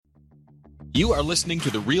You are listening to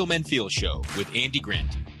the Real Men Feel Show with Andy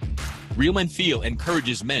Grant. Real Men Feel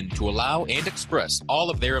encourages men to allow and express all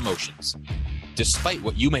of their emotions. Despite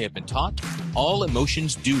what you may have been taught, all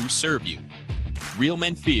emotions do serve you. Real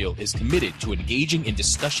Men Feel is committed to engaging in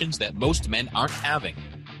discussions that most men aren't having.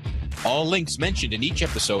 All links mentioned in each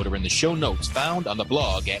episode are in the show notes found on the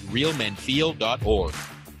blog at realmenfeel.org.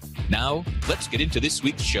 Now, let's get into this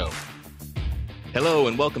week's show. Hello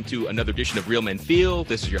and welcome to another edition of Real Men Feel.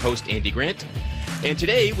 This is your host, Andy Grant. And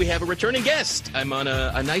today we have a returning guest. I'm on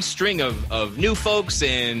a nice string of new folks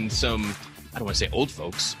and some, I don't want to say old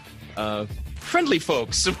folks, friendly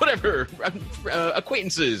folks, whatever,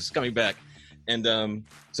 acquaintances coming back. And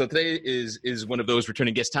so today is one of those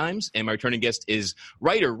returning guest times. And my returning guest is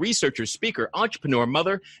writer, researcher, speaker, entrepreneur,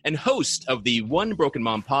 mother, and host of the One Broken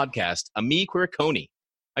Mom podcast, Ami Quiriconi.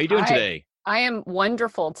 How are you doing today? I am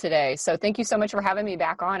wonderful today. So thank you so much for having me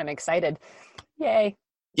back on. I'm excited. Yay.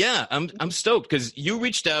 Yeah, I'm stoked because you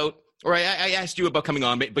reached out, or I asked you about coming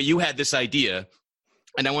on, but you had this idea,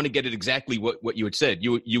 and I want to get it exactly what you had said.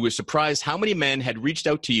 You were surprised how many men had reached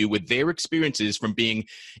out to you with their experiences from being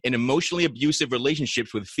in emotionally abusive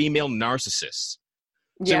relationships with female narcissists.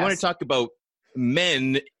 So I want to talk about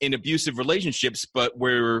men in abusive relationships, but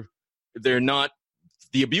where they're not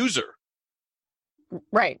the abuser.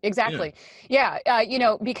 Right. Exactly. Yeah.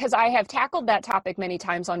 Because I have tackled that topic many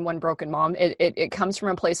times on One Broken Mom. It comes from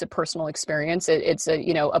a place of personal experience. It's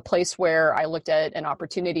a place where I looked at an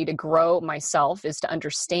opportunity to grow myself, is to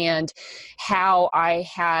understand how I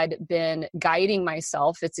had been guiding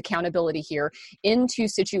myself. It's accountability here into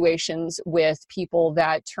situations with people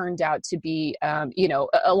that turned out to be,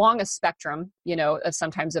 along a spectrum, of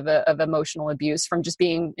sometimes of emotional abuse, from just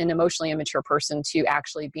being an emotionally immature person to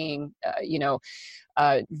actually being,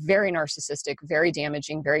 very narcissistic, very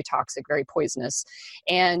damaging, very toxic, very poisonous.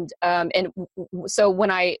 So when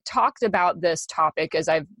I talked about this topic, as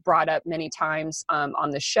I've brought up many times on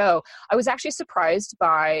the show, I was actually surprised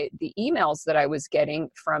by the emails that I was getting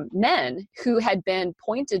from men who had been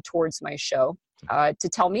pointed towards my show to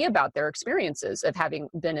tell me about their experiences of having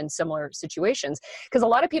been in similar situations. Because a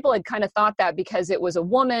lot of people had kind of thought that because it was a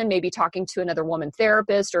woman, maybe talking to another woman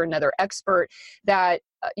therapist or another expert, that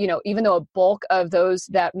even though a bulk of those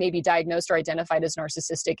that may be diagnosed or identified as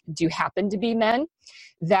narcissistic do happen to be men,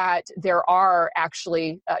 that there are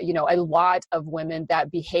actually, a lot of women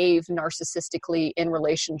that behave narcissistically in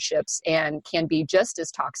relationships and can be just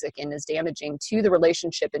as toxic and as damaging to the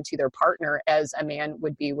relationship and to their partner as a man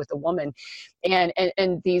would be with a woman.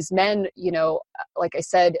 And these men, like I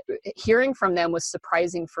said, hearing from them was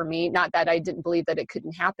surprising for me. Not that I didn't believe that it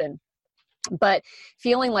couldn't happen, but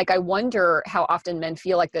feeling like I wonder how often men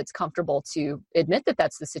feel like that's comfortable to admit that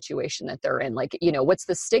that's the situation that they're in. Like, what's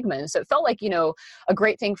the stigma? And so it felt like, a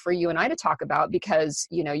great thing for you and I to talk about, because,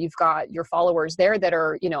 you've got your followers there that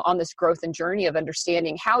are, on this growth and journey of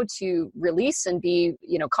understanding how to release and be,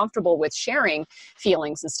 comfortable with sharing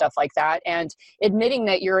feelings and stuff like that. And admitting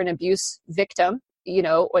that you're an abuse victim,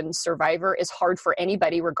 and survivor is hard for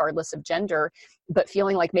anybody, regardless of gender, but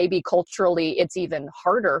feeling like maybe culturally it's even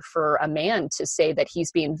harder for a man to say that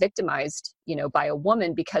he's being victimized, by a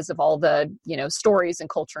woman, because of all the, stories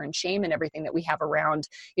and culture and shame and everything that we have around,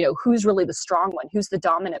 who's really the strong one, who's the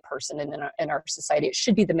dominant person in our society. It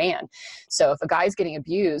should be the man. So if a guy's getting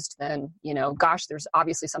abused, then, there's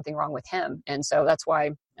obviously something wrong with him. And so that's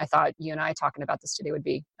why I thought you and I talking about this today would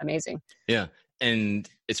be amazing. Yeah. And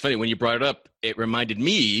it's funny, when you brought it up, it reminded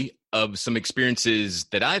me of some experiences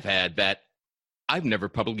that I've had that I've never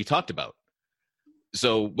publicly talked about.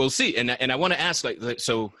 So we'll see. And I want to ask,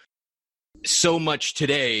 so much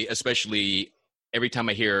today, especially every time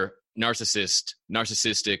I hear narcissistic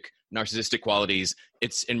qualities,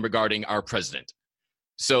 it's in regarding our president.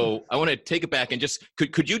 So I want to take it back and just,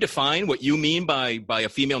 could you define what you mean by a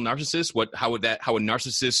female narcissist? How a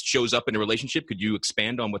narcissist shows up in a relationship? Could you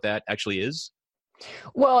expand on what that actually is?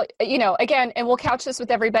 Well, again, and we'll couch this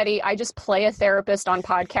with everybody. I just play a therapist on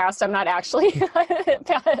podcasts. I'm not actually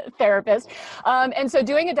a therapist. And so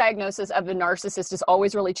doing a diagnosis of a narcissist is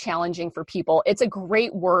always really challenging for people. It's a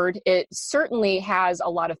great word. It certainly has a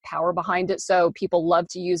lot of power behind it. So people love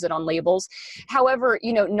to use it on labels. However,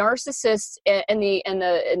 narcissists and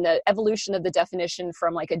the evolution of the definition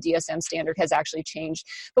from like a DSM standard has actually changed.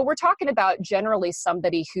 But we're talking about generally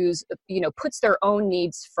somebody who's, puts their own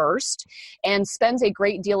needs first and spends spends a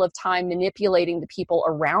great deal of time manipulating the people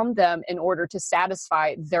around them in order to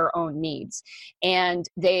satisfy their own needs. And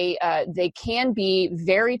they can be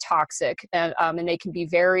very toxic, and they can be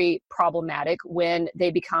very problematic when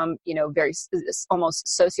they become, very almost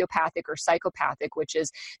sociopathic or psychopathic, which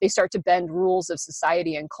is they start to bend rules of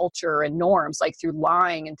society and culture and norms, like through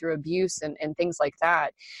lying and through abuse and things like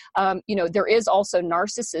that. There is also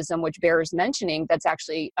narcissism, which bears mentioning, that's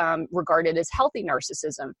actually regarded as healthy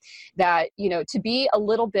narcissism, that, to be a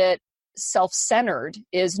little bit self-centered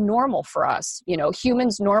is normal for us.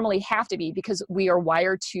 Humans normally have to be, because we are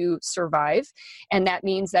wired to survive. And that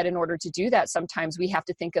means that in order to do that, sometimes we have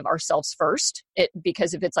to think of ourselves first.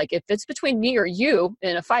 Because if it's between me or you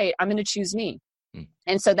in a fight, I'm going to choose me.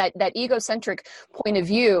 And so that egocentric point of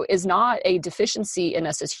view is not a deficiency in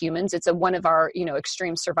us as humans. It's one of our,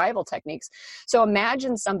 extreme survival techniques. So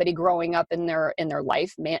imagine somebody growing up in their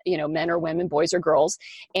life, men or women, boys or girls,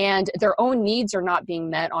 and their own needs are not being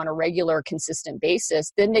met on a regular, consistent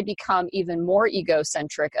basis. Then they become even more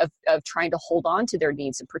egocentric of trying to hold on to their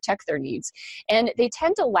needs and protect their needs. And they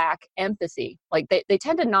tend to lack empathy. Like they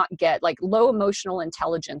tend to not get low emotional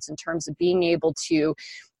intelligence in terms of being able to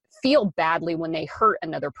feel badly when they hurt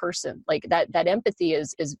another person. Like that empathy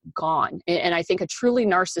is gone. And I think a truly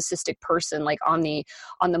narcissistic person, like on the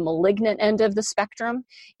malignant end of the spectrum,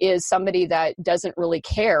 is somebody that doesn't really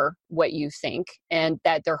care what you think and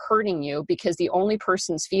that they're hurting you, because the only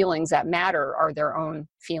person's feelings that matter are their own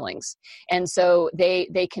feelings. And so they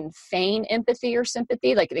can feign empathy or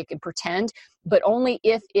sympathy, like they can pretend, but only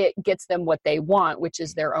if it gets them what they want, which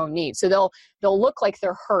is their own needs. So they'll look like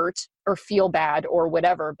they're hurt or feel bad or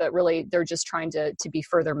whatever, but really they're just trying to be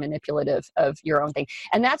further manipulative of your own thing.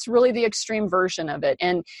 And that's really the extreme version of it.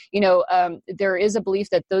 And, there is a belief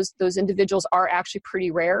that those individuals are actually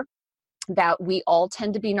pretty rare, that we all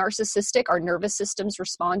tend to be narcissistic. Our nervous systems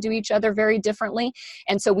respond to each other very differently.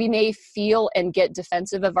 And so we may feel and get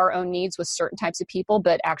defensive of our own needs with certain types of people,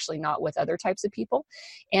 but actually not with other types of people.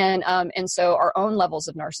 And so our own levels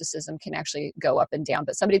of narcissism can actually go up and down.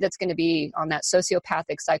 But somebody that's going to be on that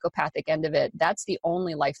sociopathic, psychopathic end of it, that's the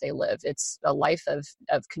only life they live. It's a life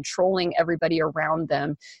of controlling everybody around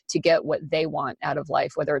them to get what they want out of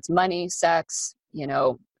life, whether it's money, sex,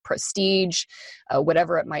 prestige,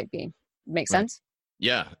 whatever it might be. Make sense?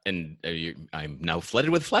 Yeah. And I'm now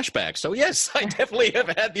flooded with flashbacks. So yes, I definitely have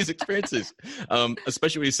had these experiences.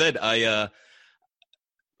 Especially when you said right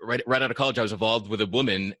out of college, I was involved with a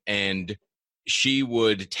woman, and she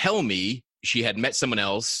would tell me she had met someone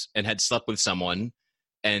else and had slept with someone,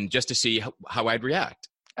 and just to see how I'd react.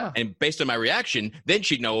 Oh. And based on my reaction, then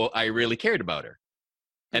she'd know I really cared about her.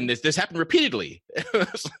 And this happened repeatedly.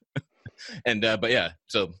 And, but yeah,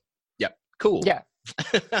 so yeah, cool. Yeah.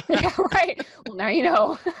 Yeah, right. Well, now you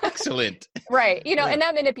know. Excellent. Right. And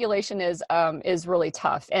that manipulation is really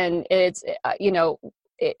tough. And it's,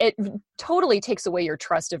 it totally takes away your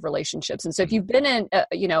trust of relationships. And so if you've been in,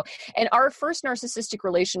 and our first narcissistic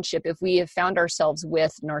relationship, if we have found ourselves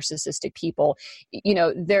with narcissistic people,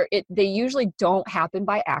 they usually don't happen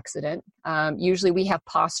by accident. Usually we have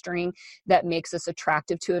posturing that makes us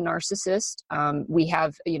attractive to a narcissist. We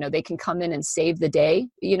have, they can come in and save the day,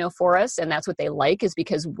 for us. And that's what they like, is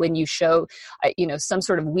because when you show, some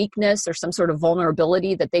sort of weakness or some sort of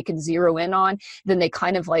vulnerability that they can zero in on, then they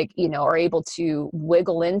kind of are able to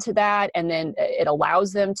wiggle into that. And then it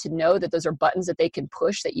allows them to know that those are buttons that they can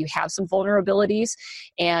push, that you have some vulnerabilities.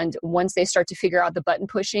 And once they start to figure out the button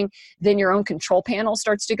pushing, then your own control panel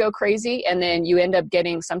starts to go crazy. And then you end up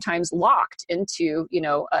getting sometimes locked into,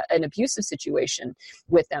 an abusive situation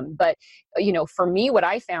with them. But, for me, what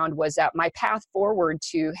I found was that my path forward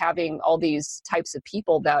to having all these types of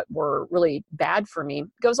people that were really bad for me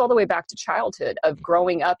goes all the way back to childhood, of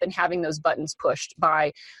growing up and having those buttons pushed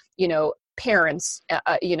by, parents,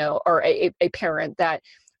 or a parent that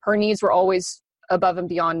her needs were always above and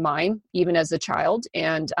beyond mine, even as a child.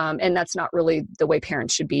 And that's not really the way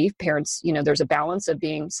parents should be. Parents, there's a balance of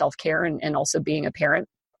being self-care and also being a parent.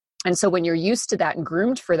 And so when you're used to that and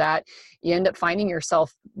groomed for that, you end up finding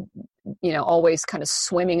yourself, always kind of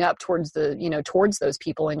swimming up towards towards those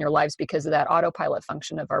people in your lives, because of that autopilot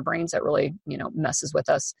function of our brains that really, messes with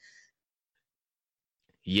us.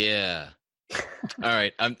 Yeah. All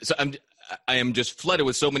right. I am just flooded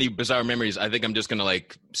with so many bizarre memories. I think I'm just going to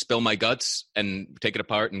spill my guts and take it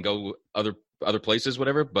apart and go other places,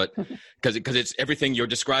 whatever. But because it's everything you're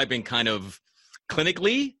describing kind of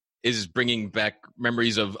clinically is bringing back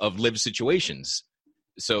memories of lived situations.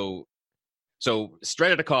 So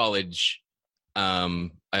straight out of college,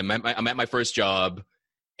 I'm at my first job,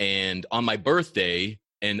 and on my birthday,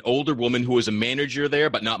 an older woman who was a manager there,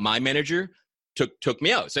 but not my manager, took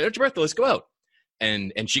me out. Said, "It's your birthday, let's go out."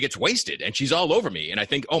 and she gets wasted and she's all over me. And I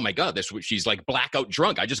think, oh my God, she's like blackout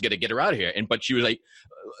drunk. I just got to get her out of here. But she was like,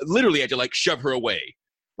 literally I had to like shove her away.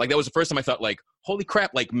 Like that was the first time I thought like, holy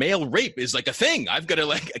crap, like male rape is like a thing. I've got to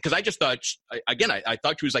like, because I just thought, I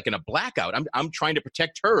thought she was like in a blackout. I'm trying to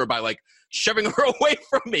protect her by like shoving her away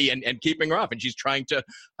from me and keeping her off. And she's trying to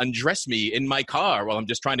undress me in my car while I'm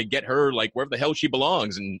just trying to get her like wherever the hell she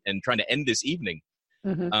belongs and trying to end this evening.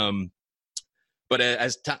 Mm-hmm. But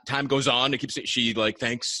as time goes on, she like,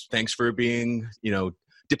 thanks for being,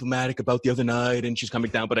 diplomatic about the other night, and she's coming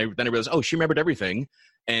down. But then I realized, oh, she remembered everything.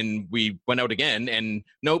 And we went out again, and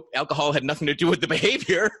nope, alcohol had nothing to do with the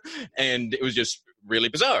behavior. And it was just really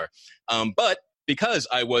bizarre. But because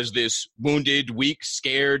I was this wounded, weak,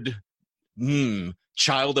 scared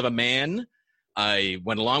child of a man, I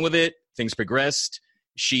went along with it. Things progressed.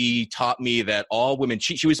 She taught me that all women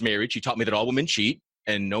cheat. She was married. She taught me that all women cheat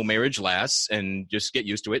and no marriage lasts, and just get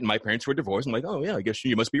used to it. And my parents were divorced. I'm like, oh yeah, I guess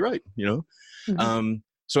you must be right. Mm-hmm.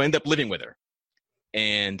 So I ended up living with her.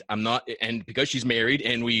 And because she's married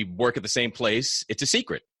and we work at the same place, it's a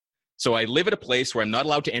secret. So I live at a place where I'm not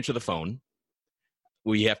allowed to answer the phone.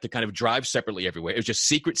 We have to kind of drive separately everywhere. It was just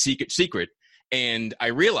secret. And I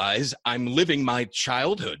realize I'm living my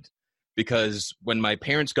childhood, because when my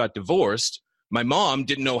parents got divorced, my mom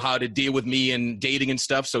didn't know how to deal with me and dating and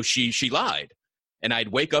stuff. So she lied. And I'd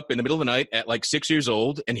wake up in the middle of the night at like 6 years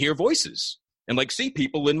old and hear voices and like see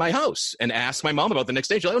people in my house and ask my mom about the next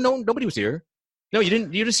day. She's like, oh, no, nobody was here. No, you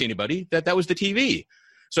didn't see anybody. That was the TV.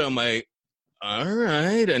 So I'm like, all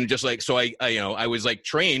right. And just like, so I was like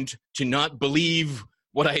trained to not believe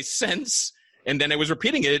what I sense. And then I was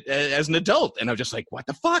repeating it as an adult. And I was just like, what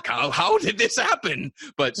the fuck? How did this happen?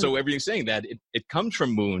 But so everything's saying that it comes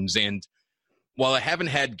from wounds. And while I haven't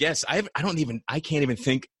had guests, I can't even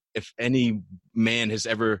think if any man has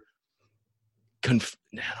ever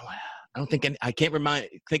I can't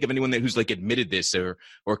think of anyone who's like admitted this or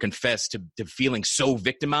confessed to feeling so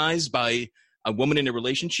victimized by a woman in a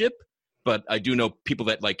relationship. But I do know people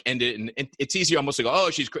that like end it, and it's easier almost to go, oh,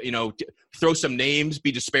 she's, throw some names,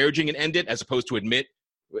 be disparaging and end it, as opposed to admit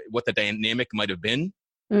what the dynamic might have been.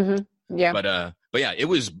 Mm-hmm. Yeah. But yeah, it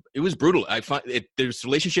was brutal. I find this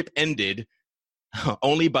relationship ended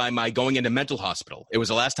only by my going into mental hospital. It was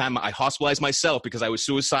the last time I hospitalized myself because I was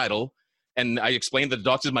suicidal. And I explained to the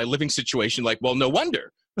doctors my living situation, like, well, no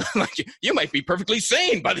wonder. Like, you might be perfectly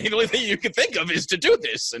sane, but the only thing you can think of is to do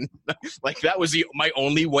this. And like, that was my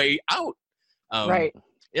only way out. Right.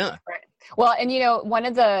 Yeah. Right. Well, and one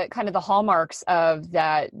of the kind of the hallmarks of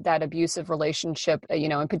that abusive relationship,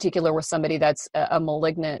 in particular with somebody that's a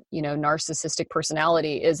malignant, narcissistic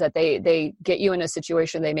personality, is that they get you in a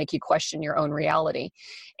situation, they make you question your own reality.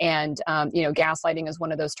 And, gaslighting is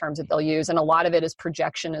one of those terms that they'll use. And a lot of it is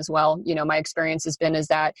projection as well. My experience has been is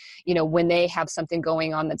that, when they have something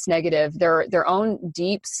going on that's negative, their own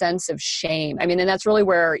deep sense of shame. I mean, and that's really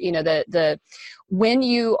where, when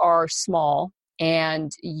you are small,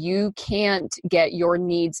 and you can't get your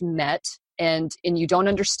needs met, and you don't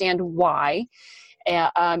understand why,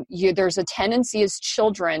 there's a tendency as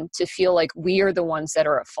children to feel like we are the ones that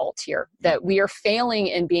are at fault here, that we are failing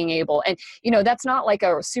in being able. And, that's not like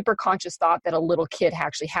a super conscious thought that a little kid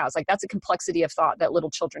actually has. Like, that's a complexity of thought that little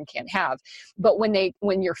children can't have. But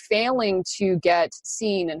when you're failing to get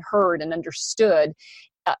seen and heard and understood,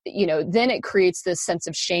 then it creates this sense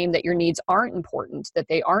of shame that your needs aren't important, that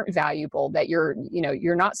they aren't valuable, that you're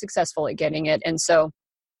not successful at getting it. And so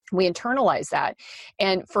we internalize that.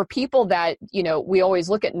 And for people that, we always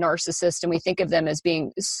look at narcissists and we think of them as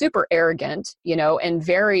being super arrogant, and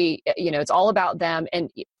very, it's all about them.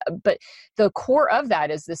 But the core of that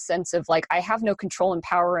is this sense of like, I have no control and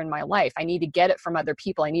power in my life. I need to get it from other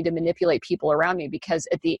people. I need to manipulate people around me, because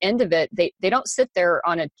at the end of it, they don't sit there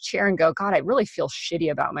on a chair and go, God, I really feel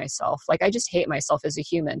shitty about myself. Like, I just hate myself as a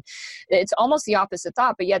human. It's almost the opposite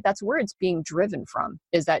thought, but yet that's where it's being driven from,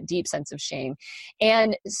 is that deep sense of shame.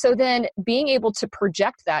 And so then being able to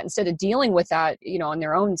project that instead of dealing with that, on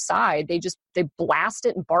their own side, they blast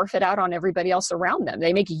it and barf it out on everybody else around them.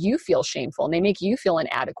 They make you feel shameful, and they make you feel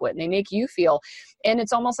inadequate, and they make you feel, and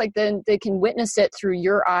it's almost like then they can witness it through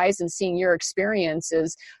your eyes and seeing your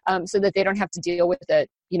experiences, so that they don't have to deal with it,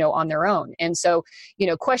 on their own. And so,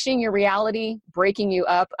 questioning your reality, breaking you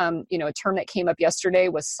up, a term that came up yesterday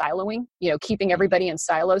was siloing, keeping everybody in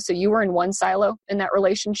silos. So you were in one silo in that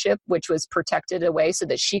relationship, which was protected away so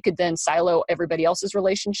that she could then silo everybody else's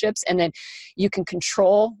relationships. And then you can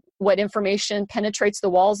control what information penetrates the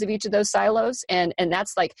walls of each of those silos. And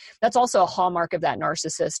that's also a hallmark of that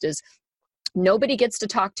narcissist, is Nobody gets to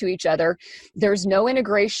talk to each other. There's no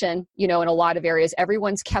integration, in a lot of areas.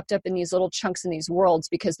 Everyone's kept up in these little chunks in these worlds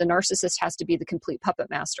because the narcissist has to be the complete puppet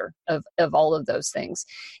master of all of those things.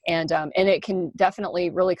 And it can definitely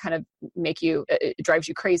really kind of make you, it drives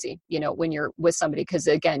you crazy, when you're with somebody, because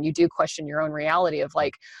again, you do question your own reality of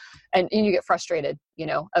like, and you get frustrated,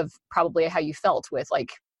 of probably how you felt with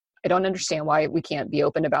like, I don't understand why we can't be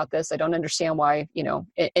open about this. I don't understand why,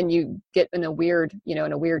 and you get in a weird, in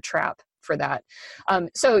a weird trap for that.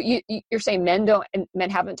 So you're saying men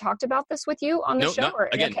haven't talked about this with you on the show?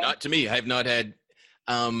 Not to me. I have not had,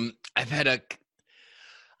 I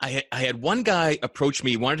had one guy approach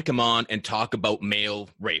me, wanted to come on and talk about male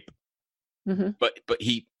rape, but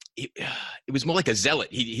he it was more like a zealot.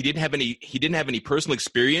 He didn't have any personal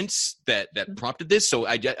experience that prompted this. So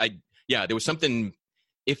there was something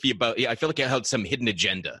iffy about, I feel like I had some hidden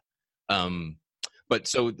agenda. But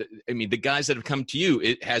so, the guys that have come to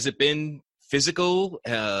you, has it been physical,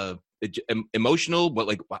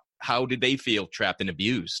 emotional? How did they feel trapped and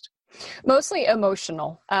abused? Mostly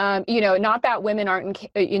emotional. Not that women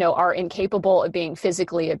are incapable of being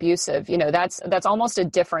physically abusive. That's almost a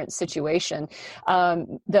different situation.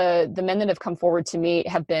 The men that have come forward to me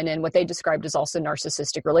have been in what they described as also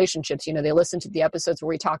narcissistic relationships. They listen to the episodes where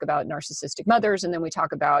we talk about narcissistic mothers, and then we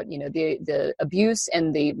talk about, the abuse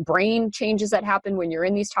and the brain changes that happen when you're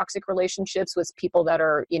in these toxic relationships with people that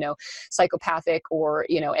are, psychopathic or,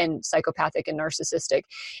 and psychopathic and narcissistic.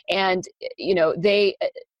 And,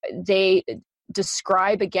 they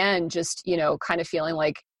describe, again, just, kind of feeling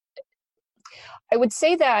like, I would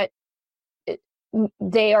say that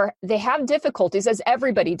they have difficulties, as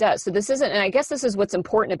everybody does. So this isn't, and I guess this is what's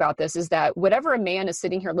important about this, is that whatever a man is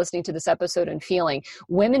sitting here listening to this episode and feeling,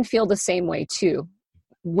 women feel the same way too.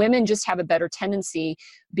 Women just have a better tendency,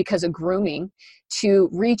 because of grooming, to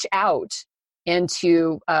reach out and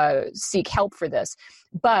to seek help for this.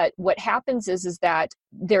 But what happens is that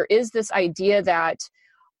there is this idea that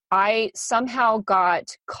I somehow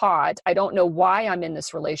got caught. I don't know why I'm in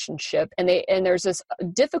this relationship. And there's this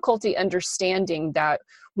difficulty understanding that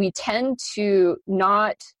we tend to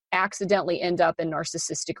not accidentally end up in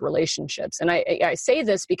narcissistic relationships. And I say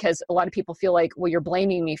this because a lot of people feel like, well, you're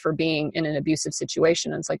blaming me for being in an abusive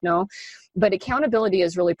situation. And it's like, no, but accountability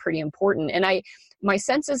is really pretty important. And my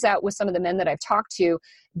sense is that with some of the men that I've talked to,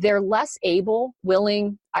 they're less able,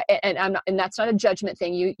 willing, and that's not a judgment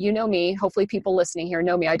thing. You know me. Hopefully, people listening here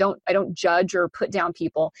know me. I don't judge or put down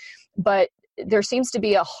people, but there seems to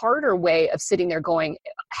be a harder way of sitting there going,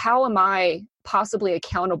 how am I possibly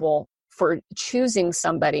accountable for choosing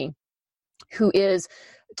somebody who is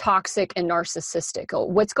toxic and narcissistic?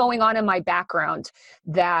 What's going on in my background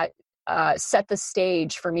that set the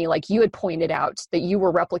stage for me, like you had pointed out, that you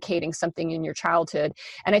were replicating something in your childhood.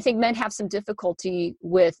 And I think men have some difficulty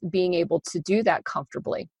with being able to do that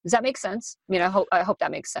comfortably. Does that make sense? I hope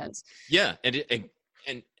that makes sense. Yeah.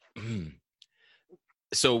 And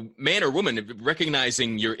so man or woman,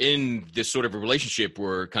 recognizing you're in this sort of a relationship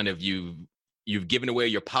where kind of you've given away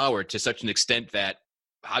your power to such an extent that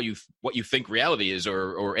what you think reality is,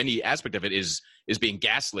 or any aspect of it is being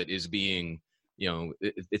gaslit, is being,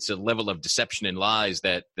 it's a level of deception and lies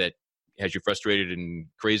that has you frustrated and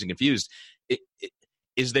crazy and confused.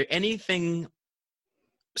 Is there anything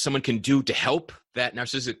someone can do to help that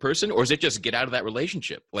narcissistic person, or is it just get out of that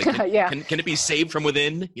relationship? Like, can it be saved from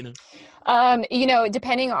within?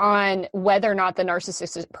 Depending on whether or not the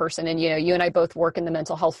narcissistic person, and you and I both work in the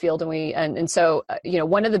mental health field, and so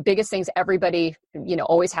one of the biggest things everybody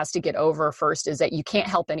always has to get over first is that you can't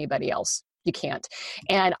help anybody else. You can't.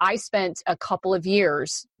 And I spent a couple of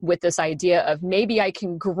years with this idea of maybe I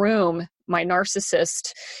can groom my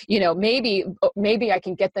narcissist, maybe I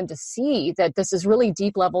can get them to see that this is really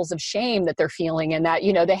deep levels of shame that they're feeling, and that,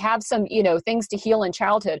 they have some, things to heal in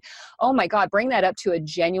childhood. Oh my God, bring that up to a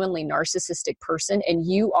genuinely narcissistic person, and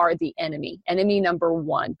you are the enemy number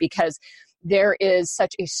one, because there is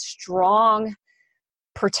such a strong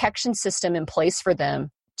protection system in place for them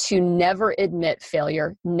to never admit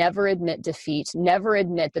failure, never admit defeat, never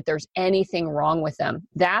admit that there's anything wrong with them.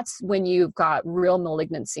 That's when you've got real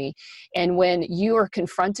malignancy. And when you are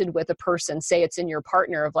confronted with a person, say it's in your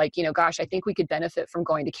partner, of like, gosh, I think we could benefit from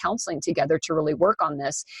going to counseling together to really work on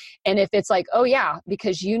this. And if it's like, oh yeah,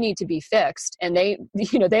 because you need to be fixed, and they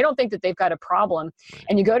don't think that they've got a problem,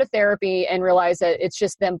 and you go to therapy and realize that it's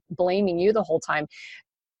just them blaming you the whole time.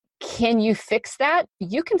 Can you fix that?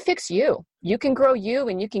 You can fix you. You can grow you,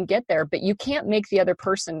 and you can get there, but you can't make the other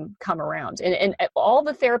person come around. And all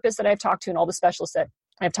the therapists that I've talked to and all the specialists that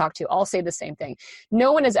I've talked to all say the same thing.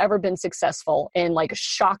 No one has ever been successful in like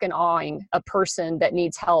shock and awing a person that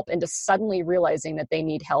needs help into suddenly realizing that they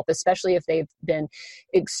need help, especially if they've been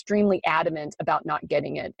extremely adamant about not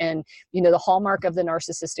getting it. And, the hallmark of the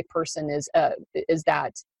narcissistic person is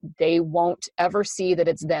that they won't ever see that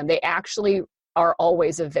it's them. They actually are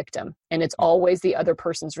always a victim, and it's always the other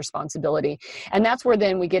person's responsibility. And that's where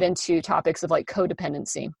then we get into topics of like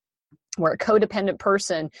codependency, where a codependent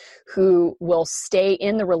person who will stay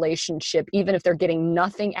in the relationship, even if they're getting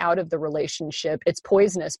nothing out of the relationship, it's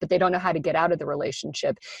poisonous, but they don't know how to get out of the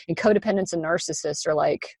relationship. And codependents and narcissists are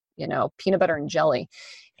like, peanut butter and jelly.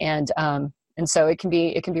 And so it can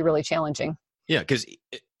be really challenging. Yeah. Because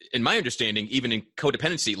in my understanding, even in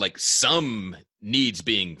codependency, like some needs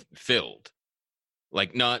being filled,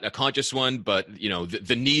 like not a conscious one, but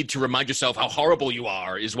the need to remind yourself how horrible you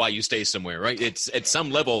are is why you stay somewhere, right? It's at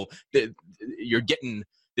some level that you're getting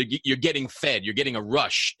fed, you're getting a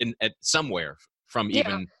rush at somewhere from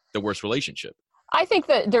even the worst relationship. I think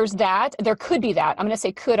that there could be that. I'm going to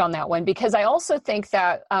say could on that one, because I also think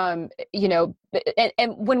that, and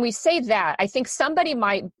when we say that, I think somebody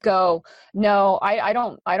might go, no, I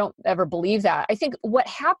don't ever believe that. I think what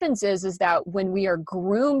happens is that when we are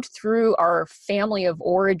groomed through our family of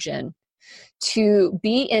origin to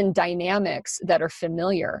be in dynamics that are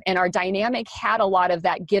familiar, and our dynamic had a lot of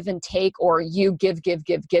that give and take, or you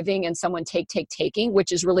giving, and someone taking,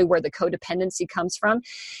 which is really where the codependency comes from.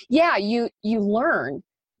 Yeah, you learn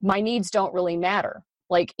my needs don't really matter.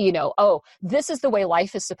 Like, this is the way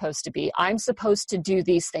life is supposed to be. I'm supposed to do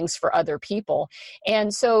these things for other people.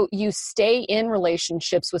 And so you stay in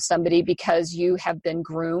relationships with somebody because you have been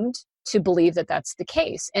groomed to believe that that's the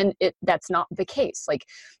case. And that's not the case. Like,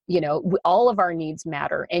 all of our needs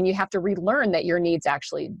matter, and you have to relearn that your needs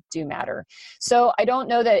actually do matter. So I don't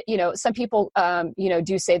know that, some people,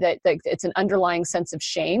 do say that it's an underlying sense of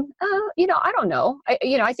shame. I don't know.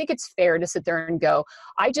 I think it's fair to sit there and go,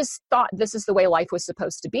 I just thought this is the way life was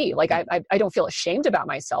supposed to be. Like, I don't feel ashamed about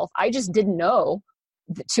myself. I just didn't know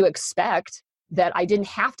to expect that I didn't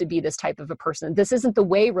have to be this type of a person. This isn't the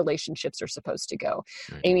way relationships are supposed to go.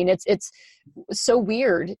 Right. I mean, it's so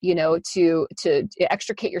weird, to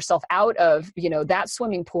extricate yourself out of, that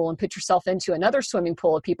swimming pool and put yourself into another swimming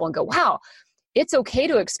pool of people and go, wow, it's okay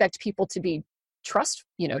to expect people to be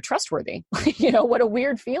trustworthy. What a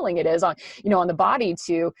weird feeling it is on the body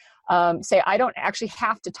to say, I don't actually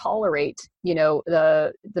have to tolerate,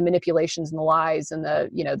 the manipulations and the lies and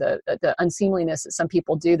the unseemliness that some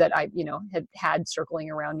people do that I, have had circling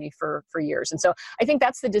around me for years. And so I think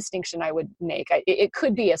that's the distinction I would make. It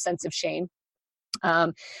could be a sense of shame.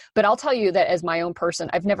 But I'll tell you that as my own person,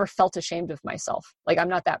 I've never felt ashamed of myself. Like, I'm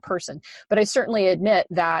not that person, but I certainly admit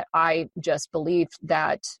that I just believed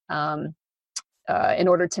that, in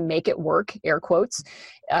order to make it work, air quotes,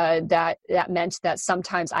 that meant that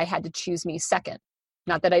sometimes I had to choose me second.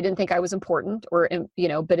 Not that I didn't think I was important or,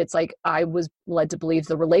 but it's like I was led to believe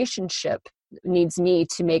the relationship needs me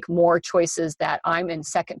to make more choices that I'm in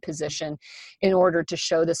second position in order to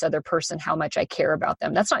show this other person how much I care about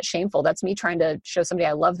them. That's not shameful. That's me trying to show somebody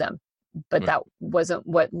I love them. But that wasn't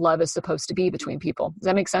what love is supposed to be between people. Does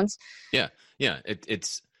that make sense? Yeah. Yeah.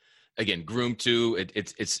 It's again, groomed to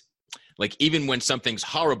it's like, even when something's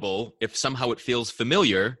horrible, if somehow it feels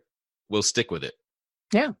familiar, we'll stick with it.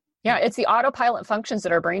 Yeah. Yeah, it's the autopilot functions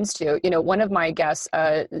that our brains do. One of my guests,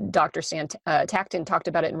 Dr. Stan Tacton, talked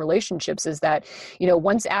about it in relationships, is that,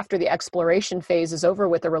 once after the exploration phase is over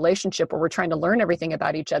with a relationship where we're trying to learn everything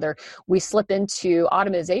about each other, we slip into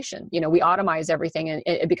automation. We automize everything, and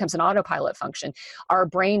it becomes an autopilot function. Our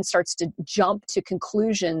brain starts to jump to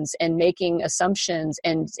conclusions and making assumptions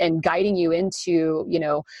and guiding you into,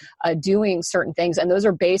 doing certain things. And those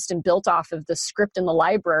are based and built off of the script in the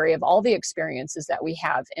library of all the experiences that we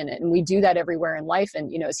have in it. And we do that everywhere in life.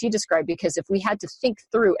 And, as he described, because if we had to think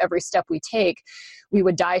through every step we take, we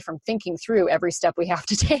would die from thinking through every step we have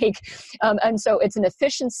to take. And so it's an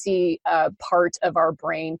efficiency part of our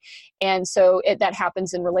brain. And so that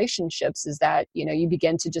happens in relationships, is that, you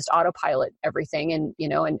begin to just autopilot everything. And,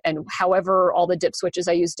 and however all the dip switches,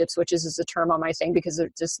 I use dip switches as a term on my thing because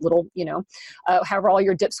they're just little, however all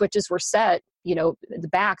your dip switches were set, the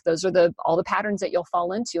back, those are all the patterns that you'll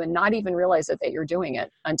fall into and not even realize that you're doing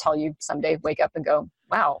it until you someday wake up and go,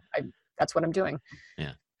 wow, that's what I'm doing.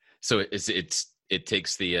 Yeah. So it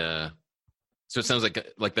takes the, so it sounds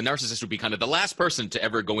like the narcissist would be kind of the last person to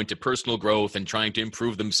ever go into personal growth and trying to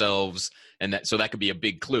improve themselves. And so that could be a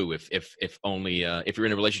big clue if only, if you're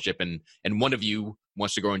in a relationship and one of you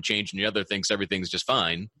wants to grow and change and the other thinks everything's just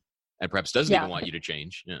fine and perhaps doesn't even want you to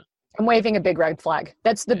change. Yeah. I'm waving a big red flag.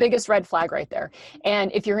 That's the biggest red flag right there.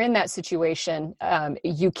 And if you're in that situation,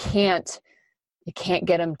 you can't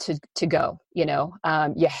get them to go,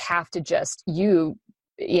 you have to just,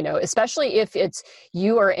 especially if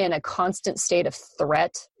you are in a constant state of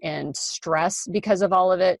threat and stress because of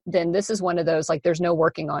all of it, then this is one of those, like, there's no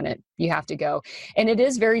working on it. You have to go. And it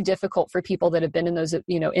is very difficult for people that have been in those,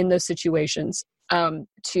 in those situations,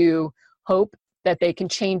 to hope that they can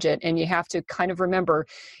change it. And you have to kind of remember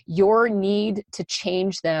your need to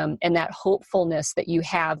change them, and that hopefulness that you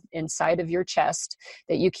have inside of your chest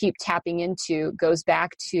that you keep tapping into goes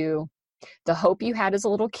back to the hope you had as a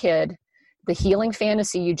little kid, the healing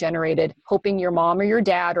fantasy you generated, hoping your mom or your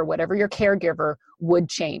dad or whatever your caregiver would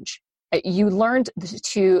change. You learned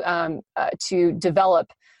to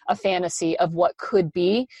develop a fantasy of what could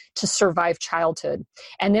be to survive childhood.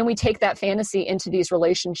 And then we take that fantasy into these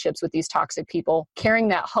relationships with these toxic people, carrying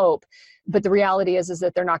that hope. But the reality is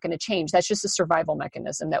that they're not going to change. That's just a survival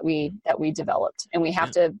mechanism that we developed. And we have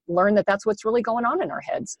to learn that that's what's really going on in our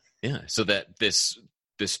heads. Yeah. So that this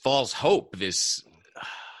false hope, this,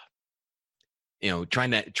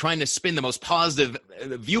 trying to spin the most positive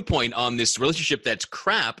viewpoint on this relationship that's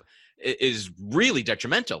crap, is really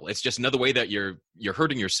detrimental. It's just another way that you're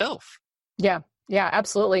hurting yourself. Yeah. Yeah,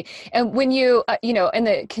 absolutely. And when you, and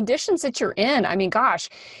the conditions that you're in, I mean, gosh,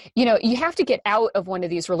 you have to get out of one of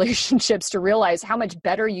these relationships to realize how much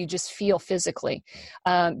better you just feel physically.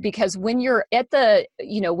 Because when you're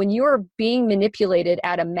when you're being manipulated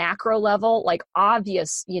at a macro level, like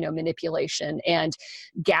obvious, manipulation and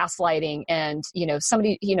gaslighting and,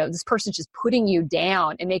 somebody, this person's just putting you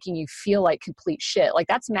down and making you feel like complete shit, like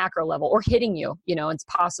that's macro level, or hitting you, it's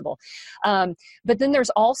possible. But then there's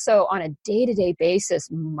also on a day-to-day basis,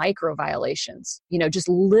 micro violations, just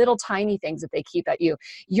little tiny things that they keep at you.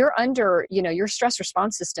 You're under, your stress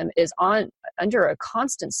response system is under a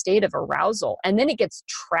constant state of arousal. And then it gets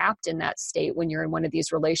trapped in that state when you're in one of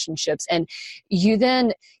these relationships. And you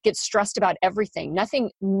then get stressed about everything.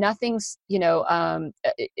 Nothing's,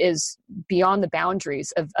 is beyond the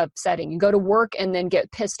boundaries of upsetting. You go to work and then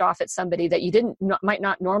get pissed off at somebody that you might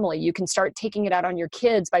not normally. You can start taking it out on your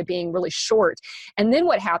kids by being really short. And then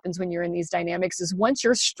what happens when you're in these dynamics is once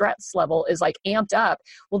your stress level is like amped up,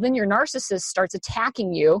 well, then your narcissist starts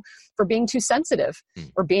attacking you for being too sensitive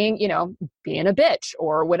or being a bitch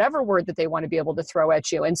or whatever word that they want to be able to throw at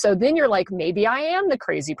you. And so then you're like, maybe I am the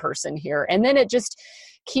crazy person here. And then it just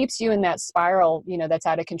keeps you in that spiral, that's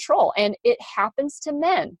out of control. And it happens to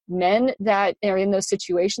men that are in those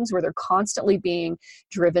situations where they're constantly being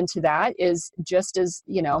driven to that is just as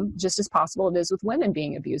possible it is with women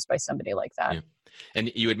being abused by somebody like that. Yeah.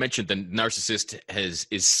 And you had mentioned the narcissist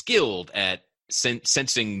is skilled at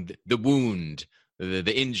sensing the wound,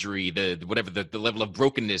 the injury, the whatever, the level of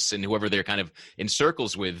brokenness and whoever they're kind of in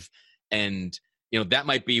circles with. And, that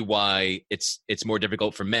might be why it's more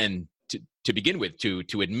difficult for men to begin with,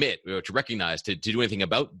 to admit or to recognize, to do anything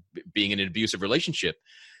about being in an abusive relationship.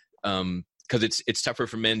 Because it's tougher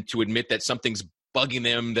for men to admit that something's bugging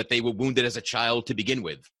them, that they were wounded as a child to begin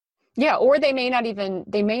with. Yeah, or they may not even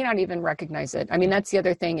recognize it. I mean, that's the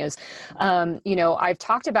other thing is, I've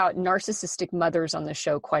talked about narcissistic mothers on the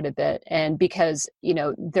show quite a bit, and because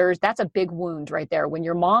that's a big wound right there. When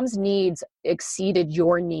your mom's needs exceeded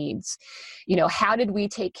your needs, how did we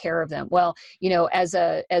take care of them? Well, as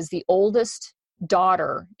the oldest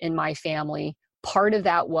daughter in my family, part of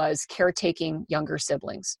that was caretaking younger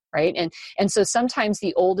siblings, right? And so sometimes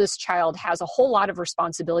the oldest child has a whole lot of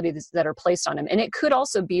responsibilities that are placed on him. And it could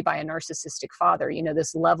also be by a narcissistic father,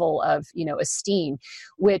 this level of, esteem,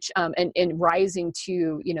 which, and rising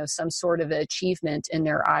to, some sort of achievement in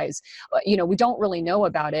their eyes. We don't really know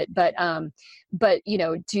about it, but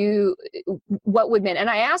what would men, and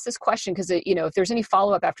I ask this question because, if there's any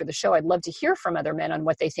follow-up after the show, I'd love to hear from other men on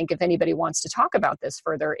what they think. If anybody wants to talk about this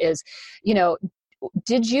further, is,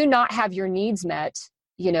 did you not have your needs met,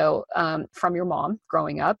 from your mom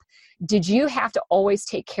growing up? Did you have to always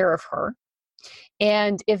take care of her?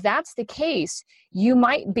 And if that's the case, you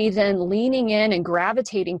might be then leaning in and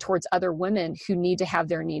gravitating towards other women who need to have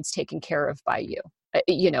their needs taken care of by you. At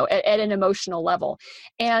an emotional level.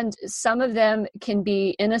 And some of them can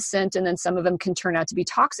be innocent, and then some of them can turn out to be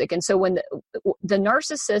toxic. And so when the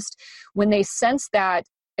narcissist, when they sense that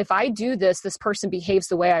if I do this person behaves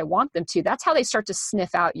the way I want them to, that's how they start to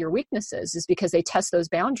sniff out your weaknesses, is because they test those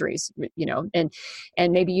boundaries, and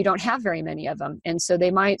maybe you don't have very many of them. And so they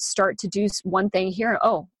might start to do one thing here.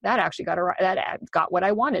 Oh, that actually got what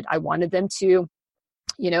I wanted. I wanted them to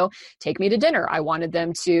take me to dinner. I wanted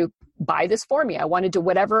them to buy this for me. I wanted to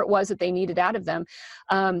whatever it was that they needed out of them.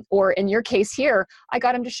 Or in your case here, I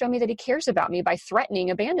got him to show me that he cares about me by threatening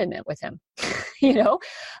abandonment with him,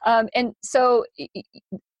 And so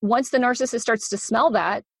once the narcissist starts to smell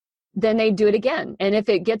that, then they do it again. And if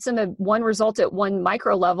it gets them one result at one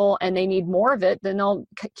micro level and they need more of it, then they'll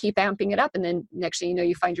keep amping it up. And then next thing you know,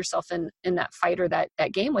 you find yourself in that fight or that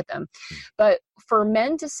game with them. But for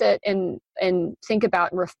men to sit and think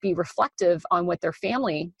about and be reflective on what their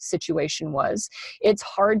family situation was, it's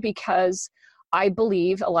hard because I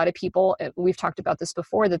believe a lot of people, we've talked about this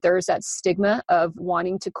before, that there's that stigma of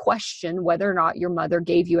wanting to question whether or not your mother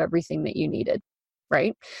gave you everything that you needed.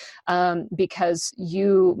 Right? Because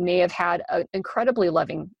you may have had incredibly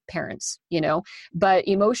loving parents, but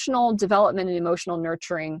emotional development and emotional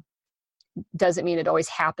nurturing doesn't mean it always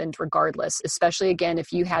happened regardless, especially again,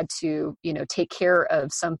 if you had to, take care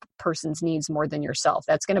of some person's needs more than yourself.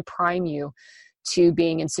 That's going to prime you to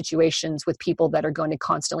being in situations with people that are going to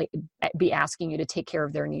constantly be asking you to take care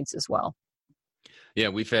of their needs as well. Yeah,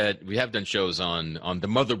 we have done shows on the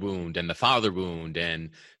mother wound and the father wound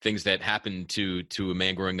and things that happen to a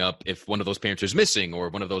man growing up if one of those parents is missing or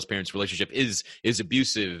one of those parents' relationship is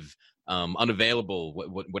abusive, unavailable,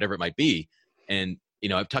 whatever it might be. And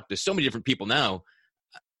I've talked to so many different people now.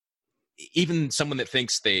 Even someone that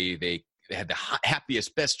thinks they had the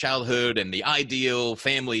happiest, best childhood and the ideal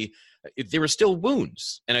family, there are still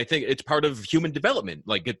wounds, and I think it's part of human development.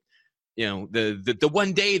 Like the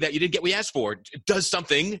one day that you didn't get what you asked for, it does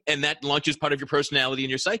something, and that launches part of your personality and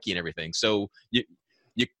your psyche and everything. So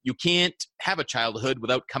you can't have a childhood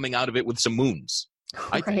without coming out of it with some wounds.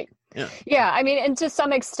 Right. Yeah. I mean, and to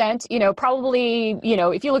some extent, probably,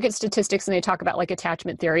 if you look at statistics and they talk about like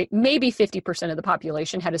attachment theory, maybe 50% of the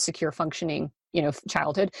population had a secure functioning,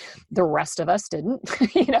 childhood. The rest of us didn't,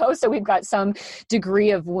 so we've got some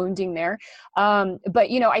degree of wounding there. But,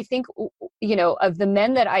 I think, of the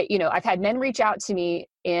men that I've had men reach out to me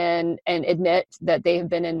and admit that they have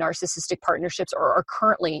been in narcissistic partnerships or are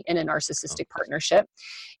currently in a narcissistic partnership.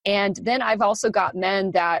 And then I've also got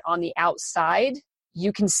men that on the outside,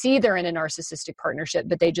 you can see they're in a narcissistic partnership,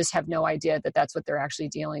 but they just have no idea that that's what they're actually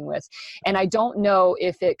dealing with. And I don't know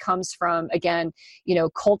if it comes from, again,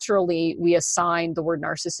 culturally, we assign the word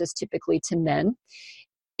narcissist typically to men.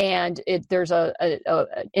 And there's an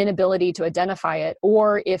inability to identify it,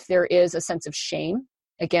 or if there is a sense of shame,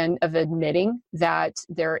 again, of admitting that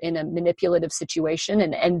they're in a manipulative situation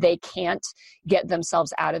and they can't get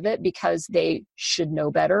themselves out of it because they should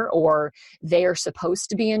know better or they are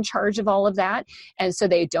supposed to be in charge of all of that. And so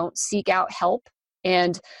they don't seek out help.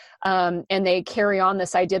 And they carry on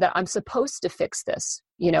this idea that I'm supposed to fix this.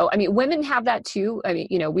 Women have that too.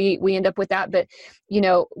 We end up with that, but,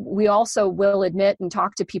 we also will admit and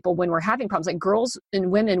talk to people when we're having problems. Like girls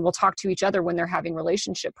and women will talk to each other when they're having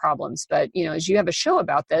relationship problems. But, as you have a show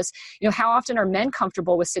about this, how often are men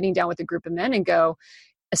comfortable with sitting down with a group of men and go,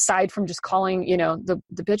 aside from just calling, the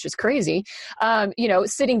bitch is crazy,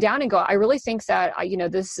 sitting down and go, I really think that,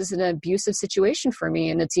 this is an abusive situation for me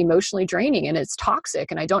and it's emotionally draining and it's toxic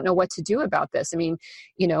and I don't know what to do about this. I mean,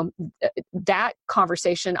 that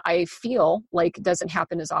conversation I feel like doesn't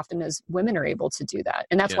happen as often as women are able to do that.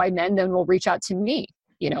 And that's why men then will reach out to me,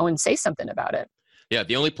 and say something about it. Yeah.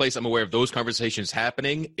 The only place I'm aware of those conversations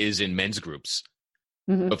happening is in men's groups.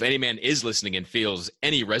 Mm-hmm. If any man is listening and feels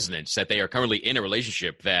any resonance that they are currently in a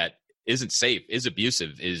relationship that isn't safe, is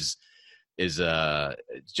abusive, is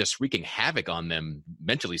just wreaking havoc on them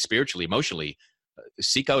mentally, spiritually, emotionally,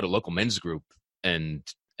 seek out a local men's group and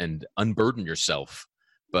unburden yourself.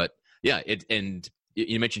 But yeah, and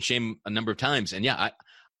you mentioned shame a number of times, and yeah,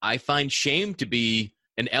 I find shame to be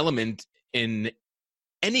an element in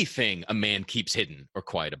anything a man keeps hidden or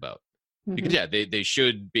quiet about. Mm-hmm. Because yeah, they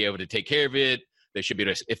should be able to take care of it. They should be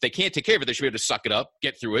able to, if they can't take care of it, they should be able to suck it up,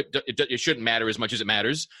 get through it. It shouldn't matter as much as it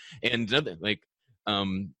matters. And the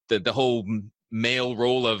whole male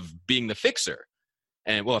role of being the fixer.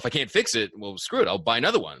 And well, if I can't fix it, well, screw it. I'll buy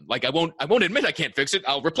another one. Like I won't admit I can't fix it.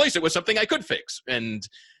 I'll replace it with something I could fix. And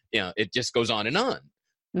it just goes on and on.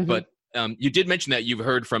 Mm-hmm. But you did mention that you've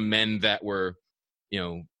heard from men that were,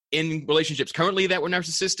 in relationships currently that were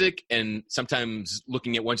narcissistic, and sometimes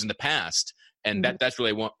looking at ones in the past. And mm-hmm. that's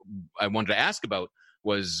really what I wanted to ask about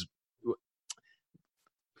was,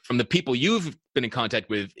 from the people you've been in contact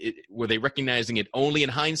with, were they recognizing it only in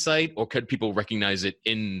hindsight, or could people recognize it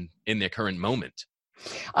in their current moment?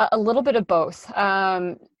 A little bit of both.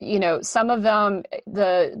 Some of them,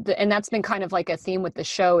 and that's been kind of like a theme with the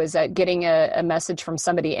show, is that getting a message from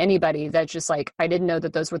anybody that's just like, I didn't know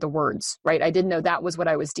that those were the words, right? I didn't know that was what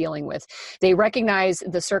I was dealing with. They recognize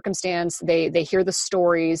the circumstance, they hear the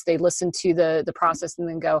stories, they listen to the process, and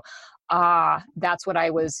then go, that's what I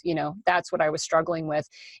was struggling with.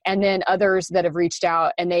 And then others that have reached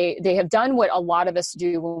out, and they have done what a lot of us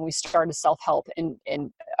do when we start a self-help,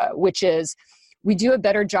 and which is, we do a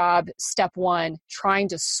better job, step one, trying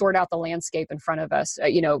to sort out the landscape in front of us.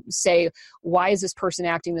 Say, why is this person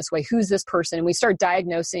acting this way? Who's this person? And we start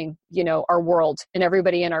diagnosing, our world and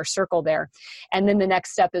everybody in our circle there. And then the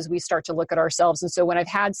next step is we start to look at ourselves. And so when I've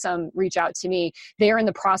had some reach out to me, they're in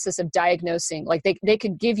the process of diagnosing. Like they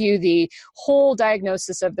could give you the whole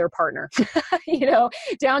diagnosis of their partner,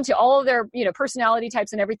 down to all of their, personality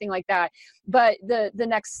types and everything like that. But the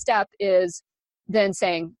next step is then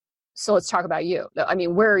saying, so let's talk about you. I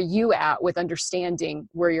mean, where are you at with understanding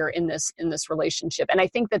where you're in this relationship? And I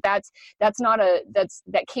think that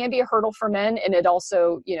can be a hurdle for men, and it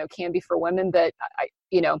also, can be for women. But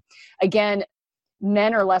again,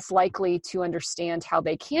 men are less likely to understand how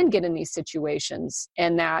they can get in these situations,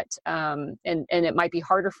 and that and it might be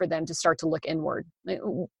harder for them to start to look inward.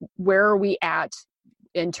 Where are we at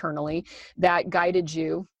internally that guided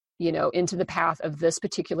you, into the path of this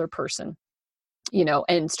particular person?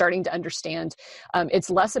 And starting to understand, it's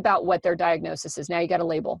less about what their diagnosis is. Now you got a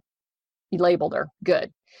label. You labeled her.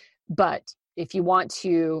 Good. But if you want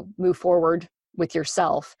to move forward with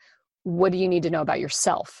yourself, what do you need to know about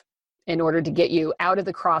yourself in order to get you out of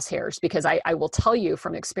the crosshairs? Because I will tell you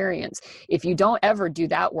from experience, if you don't ever do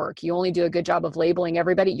that work, you only do a good job of labeling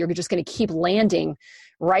everybody, you're just going to keep landing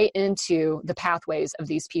right into the pathways of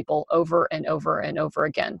these people over and over and over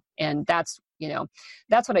again. And that's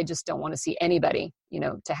what I just don't want to see anybody,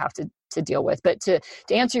 to have to deal with. But to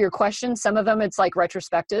answer your question, some of them, it's like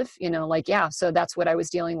retrospective, so that's what I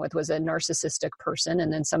was dealing with, was a narcissistic person.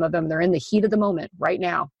 And then some of them, they're in the heat of the moment right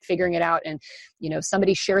now, figuring it out. And,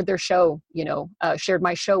 somebody shared their show, shared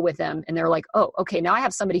my show with them. And they're like, oh, okay, now I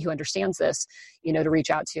have somebody who understands this, to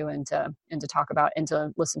reach out to and to talk about and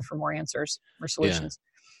to listen for more answers or solutions.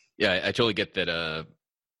 Yeah, I totally get that.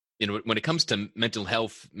 When it comes to mental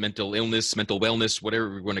health, mental illness, mental wellness,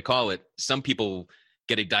 whatever we want to call it, some people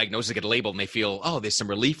get a diagnosis, get a label, and they feel, oh, there's some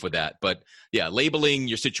relief with that. But yeah, labeling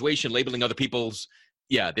your situation, labeling other people's,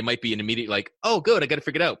 they might be an immediate like, oh, good, I got to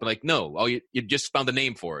figure it out. But like, no, you just found a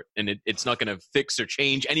name for it, and it's not going to fix or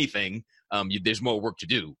change anything. There's more work to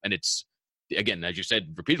do. And it's, again, as you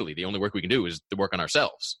said repeatedly, the only work we can do is to work on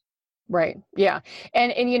ourselves. Right. Yeah.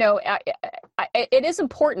 And it is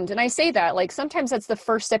important. And I say that, like, sometimes that's the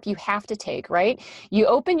first step you have to take, right? You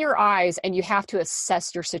open your eyes and you have to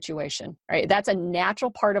assess your situation, right? That's a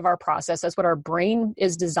natural part of our process. That's what our brain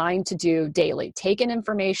is designed to do daily. Take in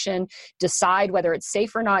information, decide whether it's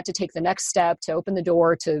safe or not to take the next step, to open the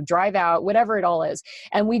door, to drive out, whatever it all is.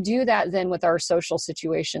 And we do that then with our social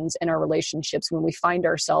situations and our relationships when we find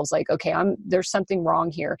ourselves like, okay, there's something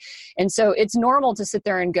wrong here. And so it's normal to sit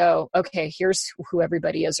there and go, okay, here's who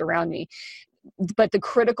everybody is around me. But the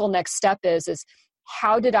critical next step is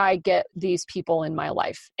how did I get these people in my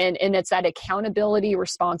life? And it's that accountability,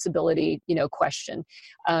 responsibility, question.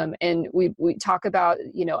 And we talk about,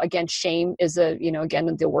 again, shame is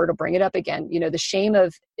again, the word will bring it up again, the shame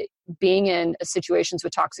of being in situations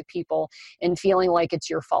with toxic people and feeling like it's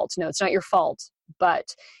your fault. No, it's not your fault,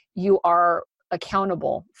 but you are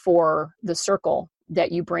accountable for the circle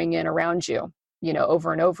that you bring in around you,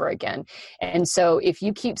 over and over again. And so if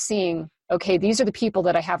you keep seeing, okay, these are the people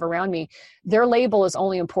that I have around me, their label is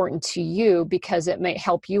only important to you because it may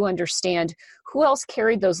help you understand who else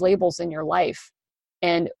carried those labels in your life.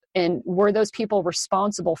 And were those people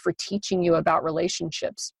responsible for teaching you about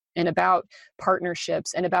relationships and about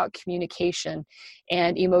partnerships and about communication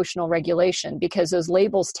and emotional regulation? Because those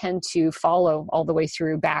labels tend to follow all the way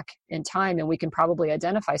through back in time. And we can probably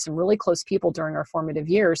identify some really close people during our formative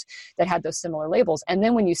years that had those similar labels. And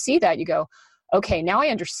then when you see that, you go, okay, now I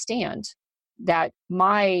understand that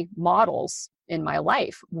my models in my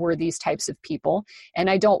life were these types of people, and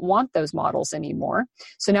I don't want those models anymore.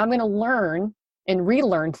 So now I'm going to learn and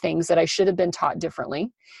relearn things that I should have been taught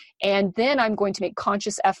differently. And then I'm going to make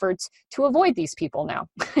conscious efforts to avoid these people now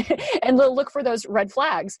and look for those red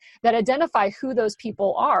flags that identify who those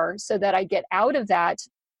people are so that I get out of that,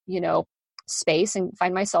 space and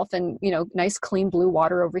find myself in, nice, clean blue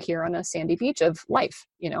water over here on a sandy beach of life,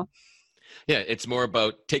 Yeah, it's more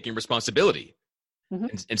about taking responsibility. Mm-hmm.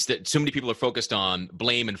 Instead, so many people are focused on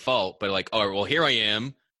blame and fault, but like, oh, well, here I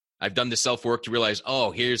am. I've done the self-work to realize,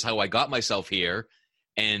 oh, here's how I got myself here.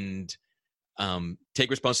 And take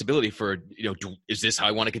responsibility for, is this how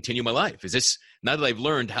I want to continue my life? Is this, now that I've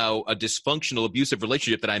learned how a dysfunctional, abusive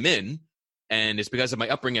relationship that I'm in, and it's because of my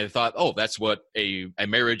upbringing, I thought, oh, that's what a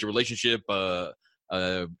marriage, a relationship, a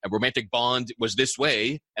romantic bond was this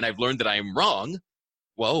way, and I've learned that I am wrong.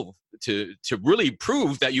 Well, to really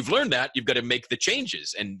prove that you've learned that, you've got to make the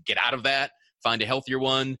changes and get out of that, find a healthier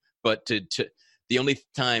one. But the only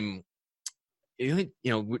time, we're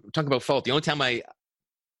talking about fault. The only time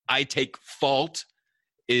I take fault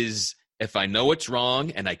is if I know it's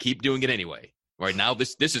wrong and I keep doing it anyway. Right now,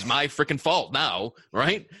 this is my freaking fault now,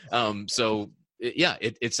 right?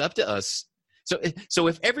 It's up to us. So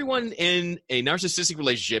if everyone in a narcissistic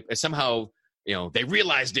relationship is somehow, they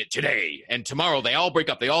realized it today and tomorrow they all break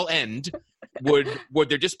up, they all end, would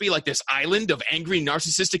there just be like this island of angry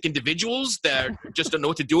narcissistic individuals that just don't know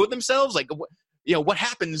what to do with themselves? Like, what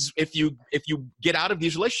happens if you get out of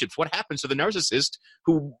these relationships? What happens to the narcissist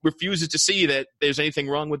who refuses to see that there's anything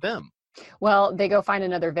wrong with them? Well, they go find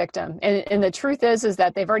another victim. And the truth is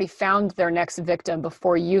that they've already found their next victim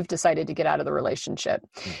before you've decided to get out of the relationship.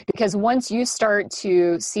 Because once you start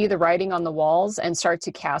to see the writing on the walls and start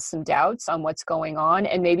to cast some doubts on what's going on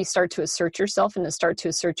and maybe start to assert yourself and to start to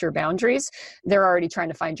assert your boundaries, they're already trying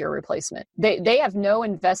to find your replacement. They have no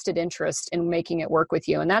invested interest in making it work with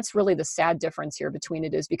you. And that's really the sad difference here between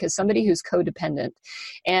it, is because somebody who's codependent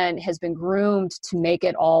and has been groomed to make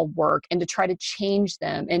it all work and to try to change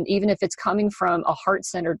them. And even if it's coming from a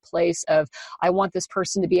heart-centered place of, I want this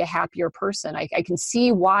person to be a happier person. I can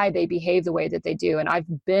see why they behave the way that they do. And I've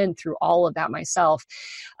been through all of that myself.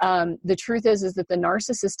 The truth is that the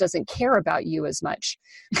narcissist doesn't care about you as much.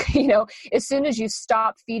 As soon as you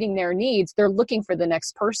stop feeding their needs, they're looking for the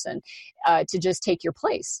next person to just take your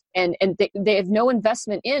place. And they have no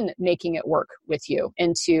investment in making it work with you,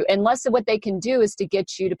 unless what they can do is to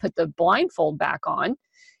get you to put the blindfold back on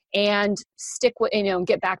and stick with,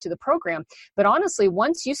 get back to the program. But honestly,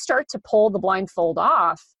 once you start to pull the blindfold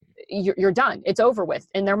off, you're done. It's over with.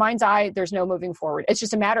 In their mind's eye, there's no moving forward. It's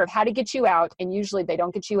just a matter of how to get you out. And usually they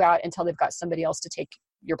don't get you out until they've got somebody else to take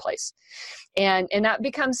your place. And that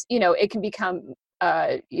becomes, it can become,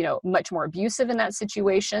 much more abusive in that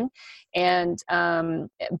situation. And,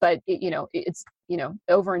 it's,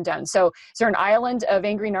 over and done. So is there an island of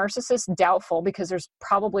angry narcissists? Doubtful, because there's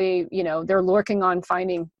probably, they're lurking on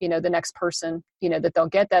finding, the next person, that they'll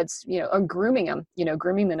get, that's, grooming them,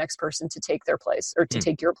 grooming the next person to take their place or to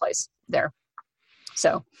take your place there.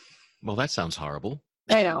 So. Well, that sounds horrible.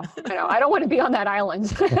 I know. I don't want to be on that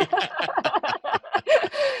island.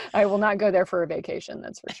 I will not go there for a vacation.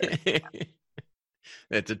 That's for sure.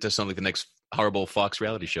 It does sound like the next horrible Fox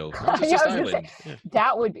reality show.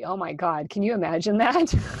 That would be, oh my God, can you imagine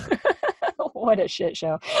that? What a shit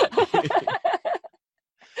show.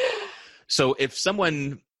 So if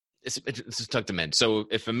someone, let's talk to men. So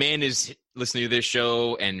if a man is listening to this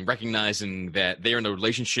show and recognizing that they're in a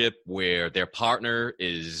relationship where their partner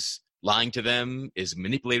is lying to them, is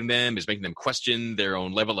manipulating them, is making them question their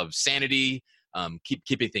own level of sanity,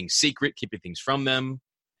 keeping things secret, keeping things from them,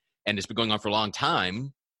 and it's been going on for a long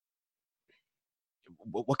time,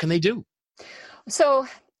 what can they do? So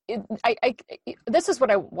this is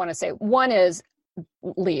what I want to say. One is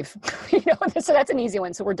leave. So that's an easy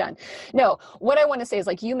one. So we're done. No, what I want to say is,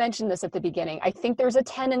 like you mentioned this at the beginning, I think there's a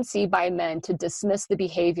tendency by men to dismiss the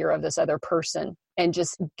behavior of this other person and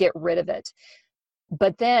just get rid of it.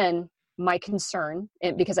 But then my concern,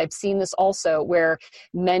 and because I've seen this also, where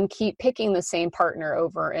men keep picking the same partner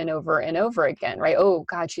over and over and over again, right? Oh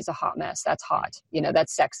God, she's a hot mess. That's hot.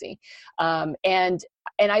 That's sexy. And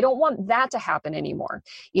I don't want that to happen anymore.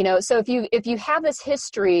 So if you have this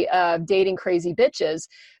history of dating crazy bitches,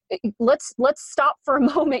 let's stop for a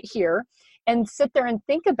moment here and sit there and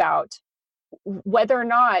think about whether or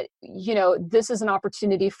not, this is an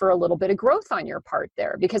opportunity for a little bit of growth on your part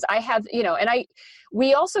there, because I have,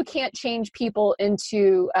 we also can't change people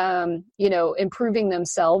into, improving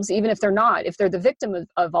themselves, even if they're the victim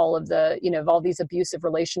of all of the, of all these abusive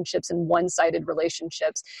relationships and one-sided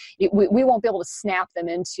relationships. We won't be able to snap them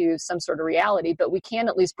into some sort of reality, but we can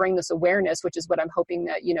at least bring this awareness, which is what I'm hoping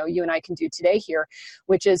that, you and I can do today here,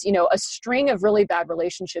 which is, a string of really bad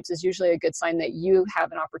relationships is usually a good sign that you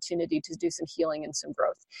have an opportunity to do some healing and some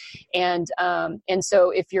growth. And so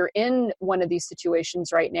if you're in one of these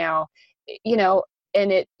situations right now,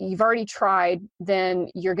 and you've already tried, then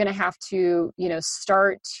you're going to have to,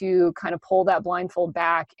 start to kind of pull that blindfold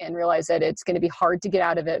back and realize that it's going to be hard to get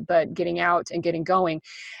out of it, but getting out and getting going.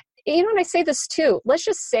 And I say this too, let's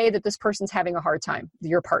just say that this person's having a hard time,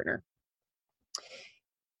 your partner.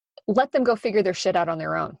 let them go figure their shit out on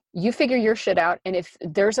their own. You figure your shit out. And if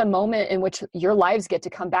there's a moment in which your lives get to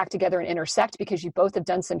come back together and intersect because you both have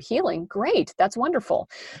done some healing, great. That's wonderful.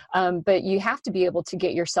 But you have to be able to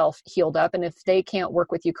get yourself healed up. And if they can't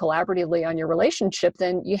work with you collaboratively on your relationship,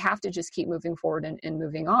 then you have to just keep moving forward and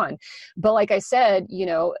moving on. But like I said,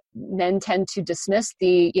 men tend to dismiss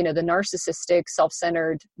the narcissistic,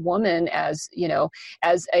 self-centered woman as a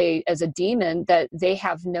demon that they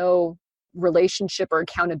have no relationship or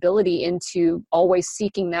accountability into always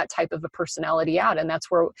seeking that type of a personality out. And that's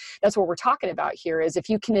what we're talking about here is if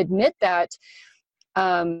you can admit that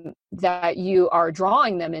that you are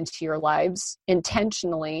drawing them into your lives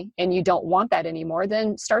intentionally and you don't want that anymore,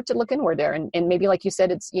 then start to look inward there. And maybe, like you said,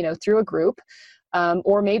 it's, through a group,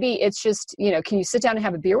 or maybe it's just, can you sit down and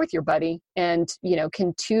have a beer with your buddy and,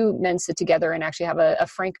 can two men sit together and actually have a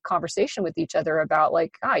frank conversation with each other about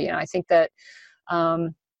like, I think that,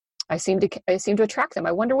 I seem to attract them.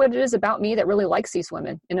 I wonder what it is about me that really likes these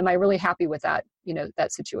women. And am I really happy with that,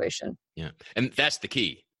 that situation? Yeah. And that's the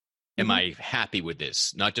key. Am I happy with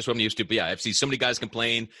this? Not just what I'm used to, but yeah, I've seen so many guys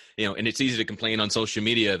complain, and it's easy to complain on social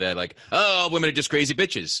media that like, oh, women are just crazy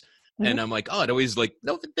bitches. And I'm like, oh, it always like,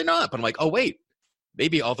 no, they're not. But I'm like, oh, wait,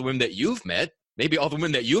 maybe all the women that you've met, maybe all the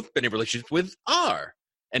women that you've been in relationships with are.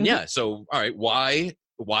 And yeah, so, all right, why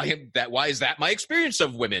is that my experience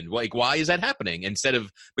of women? Like, why is that happening?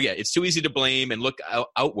 But yeah, it's too easy to blame and look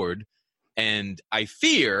outward. And I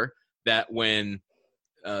fear that when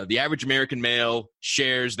the average American male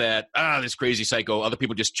shares that, this crazy psycho, other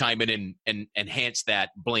people just chime in and enhance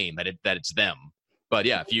that blame that it's them. But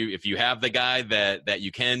yeah, if you have the guy that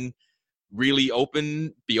you can really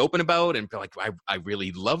be open about and be like, I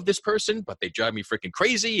really love this person, but they drive me freaking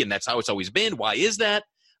crazy. And that's how it's always been. Why is that?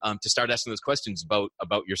 To start asking those questions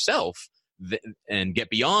about yourself and get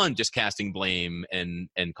beyond just casting blame and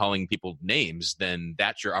calling people names, then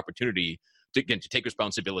that's your opportunity to take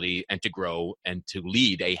responsibility and to grow and to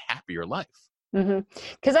lead a happier life.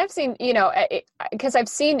 Because I've seen,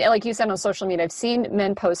 like you said on social media, I've seen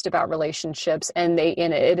men post about relationships and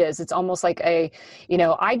it's almost like I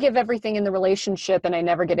give everything in the relationship and I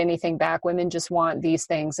never get anything back. Women just want these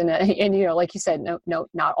things. And like you said, no,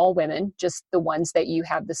 not all women, just the ones that you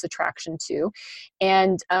have this attraction to.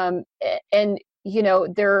 And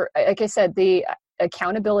they're, like I said, the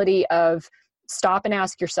accountability of stop and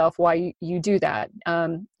ask yourself why you do that.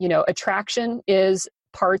 Attraction is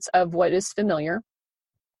parts of what is familiar.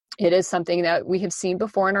 It is something that we have seen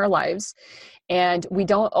before in our lives, and we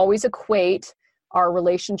don't always equate our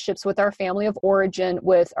relationships with our family of origin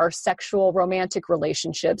with our sexual romantic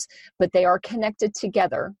relationships, but they are connected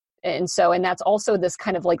together. And that's also this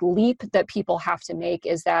kind of like leap that people have to make,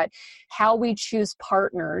 is that how we choose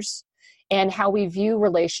partners and how we view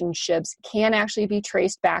relationships can actually be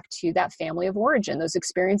traced back to that family of origin, those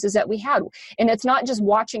experiences that we had. And it's not just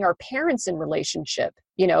watching our parents in relationship.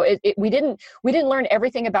 We didn't learn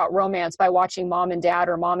everything about romance by watching Mom and Dad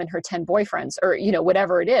or Mom and her 10 boyfriends or,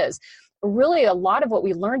 whatever it is. Really, a lot of what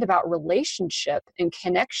we learned about relationship and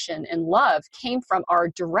connection and love came from our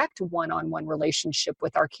direct one-on-one relationship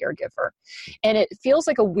with our caregiver. And it feels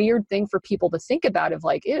like a weird thing for people to think about, of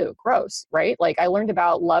like, ew, gross, right? Like, I learned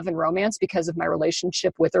about love and romance because of my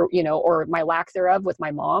relationship with her, or my lack thereof with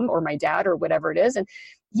my mom or my dad or whatever it is. And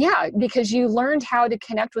yeah, because you learned how to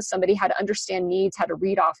connect with somebody, how to understand needs, how to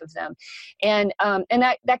read off of them. And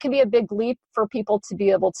that can be a big leap for people to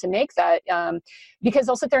be able to make that, because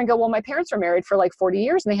they'll sit there and go, well, my parents were married for like 40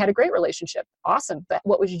 years and they had a great relationship. Awesome. But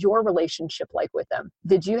what was your relationship like with them?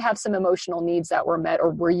 Did you have some emotional needs that were met,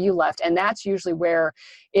 or were you left? And that's usually where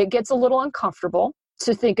it gets a little uncomfortable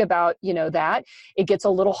to think about, that. It gets a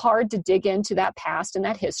little hard to dig into that past and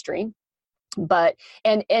that history. But,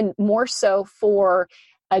 and more so for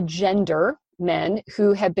gender men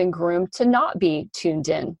who have been groomed to not be tuned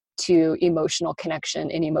in to emotional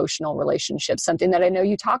connection and emotional relationships, something that I know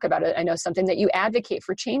you talk about it. I know something that you advocate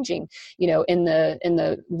for changing, in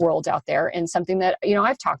the world out there, and something that,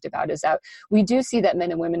 I've talked about is that we do see that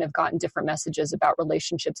men and women have gotten different messages about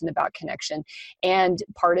relationships and about connection. And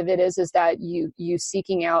part of it is that you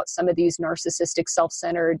seeking out some of these narcissistic,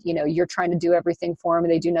 self-centered, you're trying to do everything for them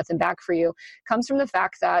and they do nothing back for you, comes from the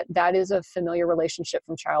fact that that is a familiar relationship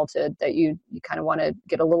from childhood that you kind of want to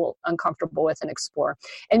get a little uncomfortable with and explore.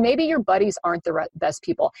 And maybe your buddies aren't the best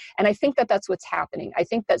people. And I think that that's what's happening. I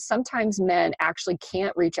think that sometimes men actually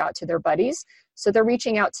can't reach out to their buddies, so they're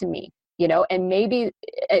reaching out to me, and maybe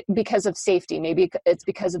because of safety, maybe it's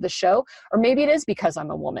because of the show, or maybe it is because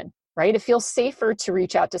I'm a woman, right? It feels safer to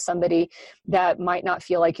reach out to somebody that might not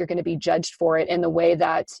feel like you're going to be judged for it in the way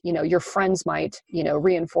that, your friends might,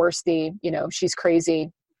 reinforce the, she's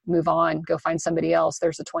crazy, move on, go find somebody else.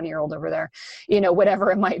 There's a 20-year-old over there,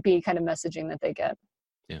 whatever it might be, kind of messaging that they get.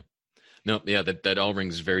 Yeah. No, yeah, that all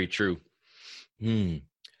rings very true.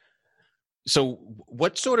 So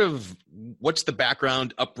what's the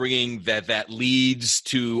background upbringing that leads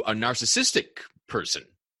to a narcissistic person?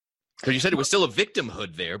 Because you said it was still a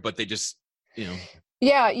victimhood there, but they just,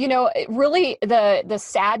 Yeah, really the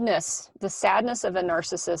sadness of a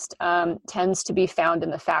narcissist tends to be found in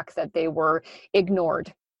the fact that they were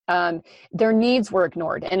ignored. Their needs were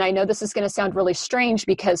ignored. And I know this is going to sound really strange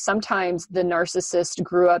because sometimes the narcissist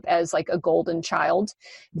grew up as like a golden child.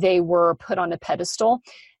 They were put on a pedestal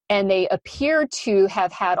and they appear to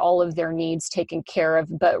have had all of their needs taken care of.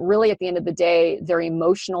 But really at the end of the day, their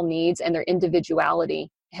emotional needs and their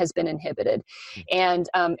individuality has been inhibited. And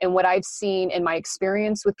what I've seen in my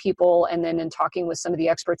experience with people, and then in talking with some of the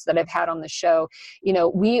experts that I've had on the show,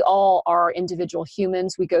 we all are individual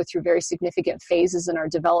humans. We go through very significant phases in our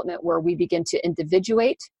development where we begin to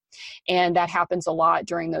individuate. And that happens a lot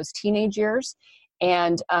during those teenage years.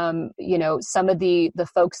 And, some of the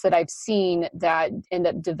folks that I've seen that end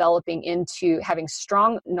up developing into having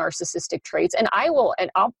strong narcissistic traits, and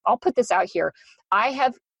I'll put this out here. I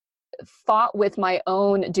have fought with my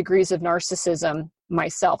own degrees of narcissism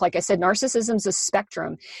myself. Like I said, narcissism is a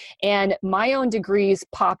spectrum, and my own degrees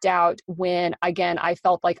popped out when, again, I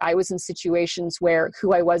felt like I was in situations where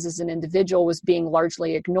who I was as an individual was being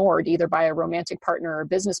largely ignored, either by a romantic partner or a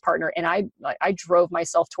business partner. And I drove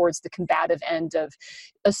myself towards the combative end of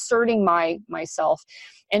asserting myself.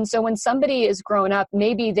 And so when somebody is grown up,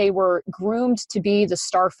 maybe they were groomed to be the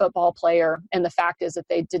star football player. And the fact is that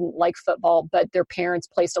they didn't like football, but their parents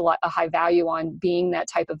placed a high value on being that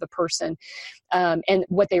type of a person. And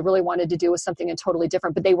what they really wanted to do was something totally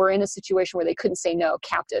different, but they were in a situation where they couldn't say no,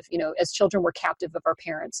 captive. As children, we're captive of our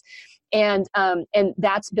parents. And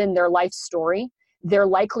that's been their life story. They're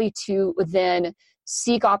likely to then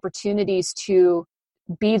seek opportunities to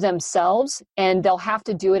be themselves, and they'll have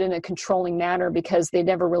to do it in a controlling manner because they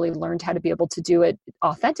never really learned how to be able to do it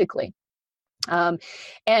authentically. And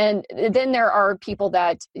then there are people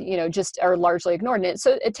that, just are largely ignored. And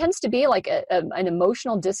so it tends to be like an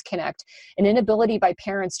emotional disconnect, an inability by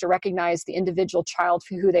parents to recognize the individual child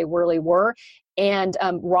for who they really were, and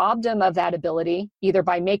robbed them of that ability, either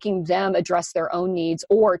by making them address their own needs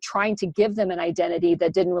or trying to give them an identity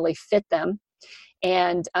that didn't really fit them.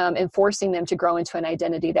 And forcing them to grow into an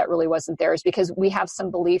identity that really wasn't theirs, because we have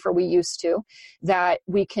some belief, or we used to, that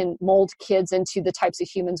we can mold kids into the types of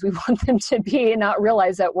humans we want them to be and not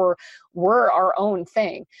realize that we're our own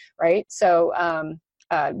thing, right? So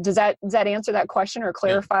does that answer that question or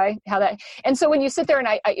clarify how that? And so when you sit there and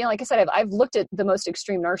I like I said, I've looked at the most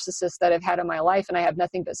extreme narcissists that I've had in my life, and I have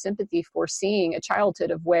nothing but sympathy for seeing a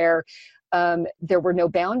childhood of where there were no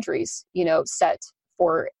boundaries, set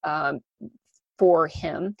for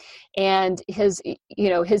him, and his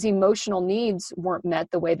emotional needs weren't met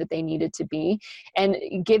the way that they needed to be, and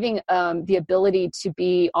giving the ability to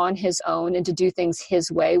be on his own and to do things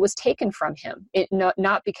his way was taken from him.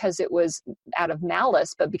 Not because it was out of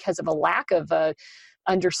malice, but because of a lack of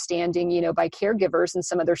understanding, by caregivers and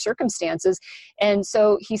some other circumstances. And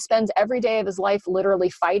so he spends every day of his life literally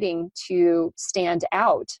fighting to stand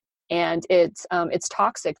out. And it's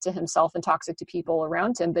toxic to himself and toxic to people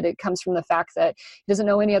around him, but it comes from the fact that he doesn't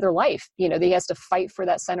know any other life, that he has to fight for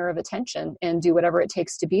that center of attention and do whatever it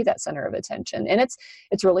takes to be that center of attention. And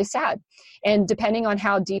it's really sad. And depending on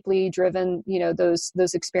how deeply driven,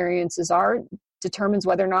 those experiences are, determines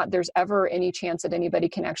whether or not there's ever any chance that anybody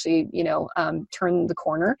can actually, turn the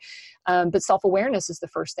corner. But self-awareness is the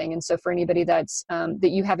first thing. And so for anybody that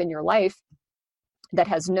you have in your life that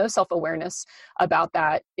has no self-awareness about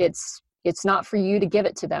that, it's not for you to give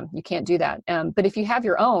it to them. You can't do that. But if you have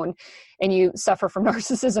your own and you suffer from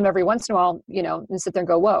narcissism every once in a while, and sit there and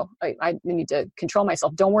go, whoa, I need to control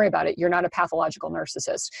myself. Don't worry about it. You're not a pathological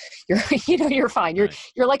narcissist. You're fine. You're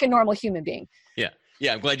like a normal human being. Yeah.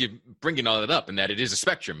 Yeah. I'm glad you're bringing all that up, and that it is a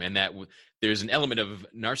spectrum, and that there's an element of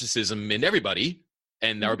narcissism in everybody,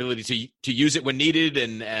 and our ability to use it when needed,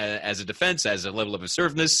 and as a defense, as a level of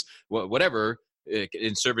assertiveness, whatever,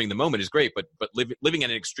 in serving the moment is great, but living at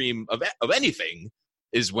an extreme of anything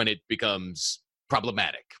is when it becomes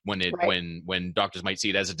problematic, when doctors might see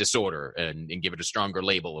it as a disorder and give it a stronger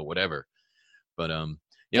label or whatever. But and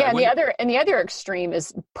the other extreme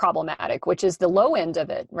is problematic, which is the low end of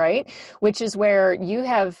it, right? Which is where you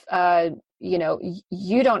have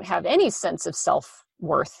you don't have any sense of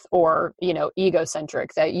self-worth or,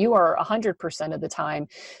 egocentric, that you are 100% of the time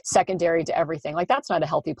secondary to everything. Like, that's not a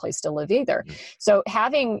healthy place to live either. Mm-hmm. So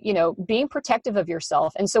having, being protective of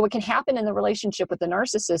yourself. And so what can happen in the relationship with the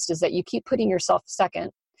narcissist is that you keep putting yourself second,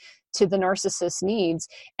 to the narcissist's needs,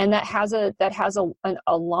 and that has a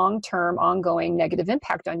long-term ongoing negative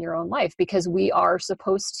impact on your own life, because we are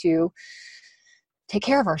supposed to take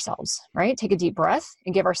care of ourselves, right? Take a deep breath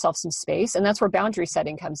and give ourselves some space. And that's where boundary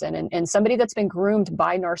setting comes in. And somebody that's been groomed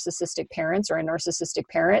by narcissistic parents, or a narcissistic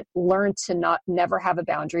parent, learn to never have a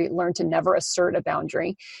boundary, learn to never assert a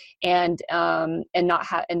boundary, and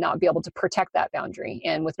not be able to protect that boundary.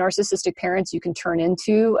 And with narcissistic parents, you can turn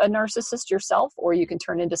into a narcissist yourself, or you can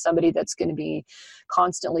turn into somebody that's going to be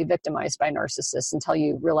constantly victimized by narcissists until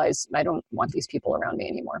you realize, I don't want these people around me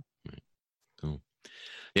anymore. Right. Cool.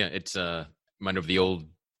 Yeah, it's reminder of the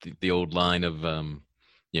old line of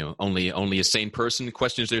only a sane person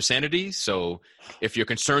questions their sanity. So if you're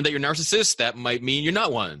concerned that you're a narcissist, that might mean you're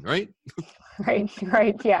not one, right? Right.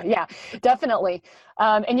 Yeah, definitely.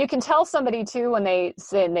 And you can tell somebody too when they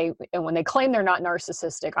claim they're not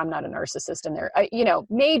narcissistic. I'm not a narcissist, and they're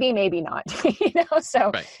maybe not.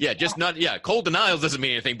 So right. Yeah, just not. Yeah, cold denials doesn't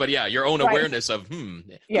mean anything, but yeah, your own awareness of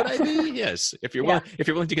Yeah. Could I be? Yes. If you're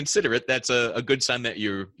willing to consider it, that's a good sign that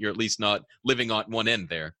you're at least not living on one end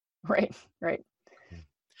there. Right.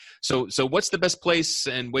 So what's the best place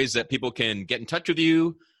and ways that people can get in touch with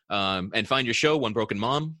you and find your show, One Broken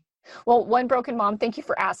Mom? Well, One Broken Mom, thank you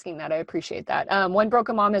for asking that. I appreciate that. One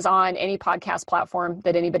Broken Mom is on any podcast platform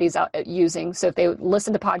that anybody's out using. So if they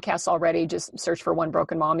listen to podcasts already, just search for One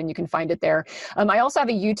Broken Mom and you can find it there. I also have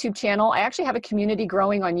a YouTube channel. I actually have a community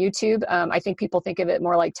growing on YouTube. I think people think of it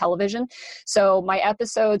more like television. So my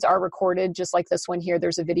episodes are recorded just like this one here.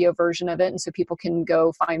 There's a video version of it. And so people can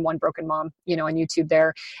go find One Broken Mom, on YouTube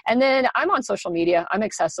there. And then I'm on social media. I'm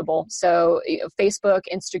accessible. So Facebook,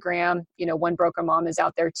 Instagram, One Broken Mom is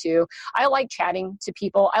out there too. I like chatting to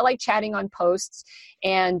people. I like chatting on posts.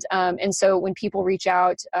 And so when people reach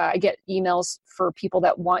out, I get emails for people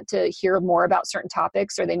that want to hear more about certain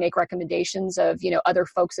topics, or they make recommendations of, other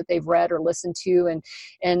folks that they've read or listened to.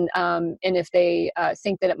 And if they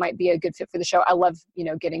think that it might be a good fit for the show, I love,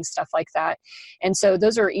 getting stuff like that. And so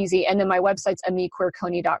those are easy. And then my website's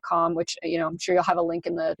amiqueerconey.com, which, I'm sure you'll have a link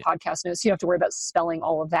in the podcast notes. So you don't have to worry about spelling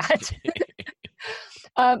all of that.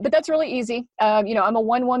 But that's really easy. I'm a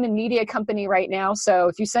one-woman media company right now. So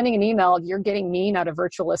if you're sending an email, you're getting me, not a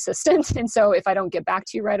virtual assistant. And so if I don't get back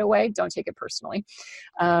to you right away, don't take it personally.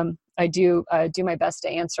 I do my best to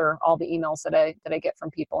answer all the emails that I get from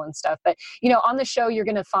people and stuff. But, on the show, you're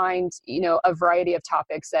going to find, a variety of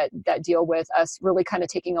topics that deal with us really kind of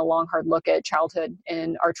taking a long, hard look at childhood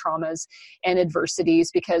and our traumas and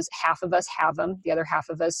adversities, because half of us have them. The other half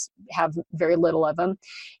of us have very little of them.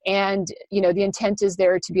 And, the intent is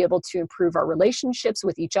there to be able to improve our relationships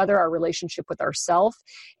with each other, our relationship with ourselves.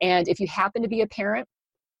 And if you happen to be a parent,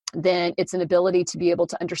 then it's an ability to be able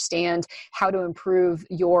to understand how to improve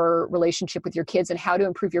your relationship with your kids and how to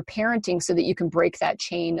improve your parenting so that you can break that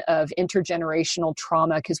chain of intergenerational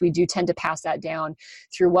trauma, because we do tend to pass that down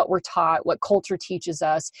through what we're taught, what culture teaches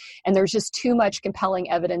us. And there's just too much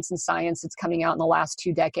compelling evidence and science that's coming out in the last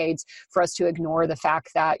 2 decades for us to ignore the fact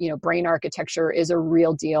that, brain architecture is a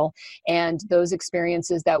real deal. And those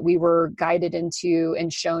experiences that we were guided into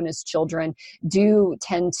and shown as children do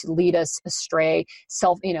tend to lead us astray,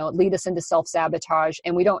 lead us into self-sabotage.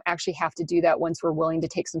 And we don't actually have to do that once we're willing to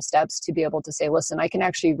take some steps to be able to say, listen, I can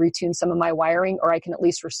actually retune some of my wiring, or I can at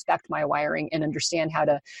least respect my wiring and understand how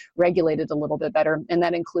to regulate it a little bit better. And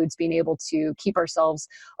that includes being able to keep ourselves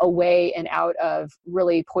away and out of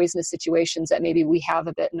really poisonous situations that maybe we have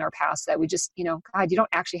a bit in our past that we just, God, you don't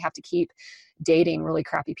actually have to keep dating really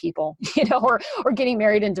crappy people, or getting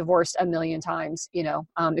married and divorced a million times,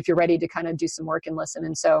 if you're ready to kind of do some work and listen.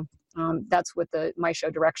 And so that's what my show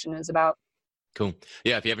Direction is about. Cool.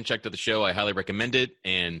 Yeah, if you haven't checked out the show, I highly recommend it.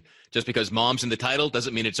 And just because mom's in the title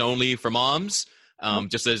doesn't mean it's only for moms.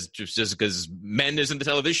 Just because men is in the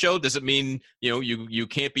title of this show doesn't mean, you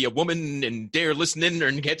can't be a woman and dare listen in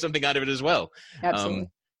and get something out of it as well. Absolutely.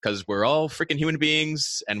 Because we're all freaking human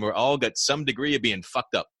beings and we're all got some degree of being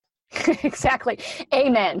fucked up. Exactly.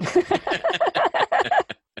 Amen.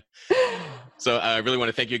 So I really want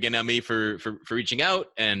to thank you again, Ami, for reaching out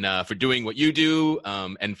and for doing what you do,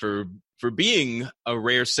 and for being a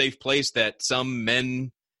rare, safe place that some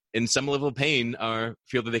men in some level of pain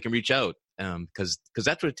feel that they can reach out, because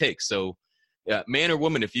that's what it takes. So, man or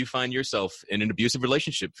woman, if you find yourself in an abusive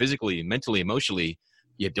relationship, physically, mentally, emotionally,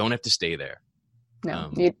 you don't have to stay there.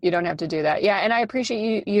 No, you don't have to do that. Yeah. And I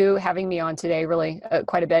appreciate you having me on today, really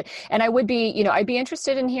quite a bit. And I would be, I'd be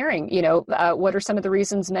interested in hearing, what are some of the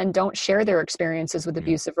reasons men don't share their experiences with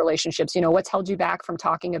abusive relationships? What's held you back from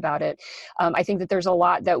talking about it? I think that there's a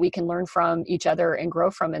lot that we can learn from each other and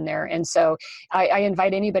grow from in there. And so I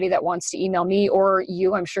invite anybody that wants to email me or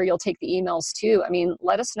you, I'm sure you'll take the emails too. I mean,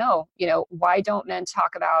 let us know, why don't men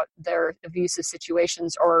talk about their abusive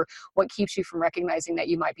situations, or what keeps you from recognizing that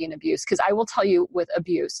you might be in abuse? Because I will tell you, with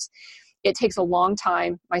abuse, it takes a long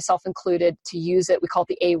time, myself included, to use it. We call it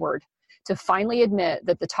the A word, to finally admit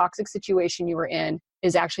that the toxic situation you were in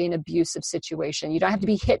is actually an abusive situation. You don't have to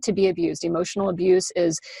be hit to be abused. Emotional abuse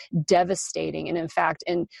is devastating. And in fact,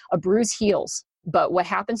 a bruise heals. But what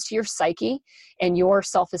happens to your psyche and your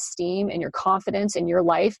self-esteem and your confidence in your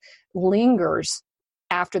life lingers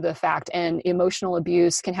after the fact, and emotional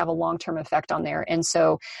abuse can have a long-term effect on there. And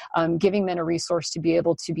so giving men a resource to be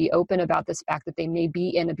able to be open about this fact that they may be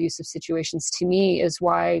in abusive situations, to me, is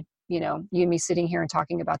why, you and me sitting here and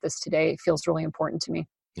talking about this today feels really important to me.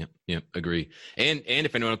 Yeah, agree. And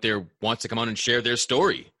if anyone out there wants to come on and share their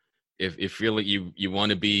story, if you feel like you want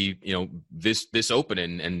to be, this open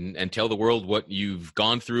and tell the world what you've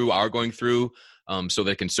gone through, are going through, so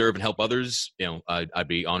they can serve and help others, I'd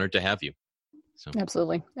be honored to have you. So.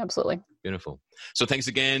 Absolutely. Beautiful. So thanks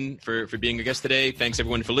again for being a guest today. Thanks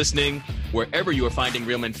everyone for listening. Wherever you are finding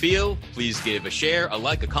Real Men Feel, please give a share, a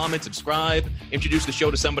like, a comment, subscribe, introduce the show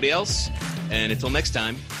to somebody else. And until next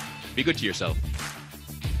time, be good to yourself.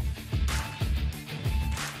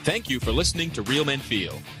 Thank you for listening to Real Men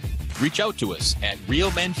Feel. Reach out to us at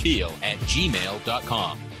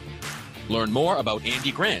realmenfeel@gmail.com. Learn more about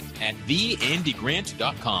Andy Grant at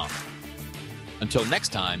theandygrant.com. Until next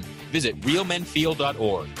time, visit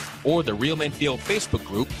realmenfeel.org or the Real Men Feel Facebook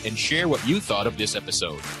group and share what you thought of this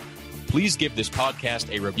episode. Please give this podcast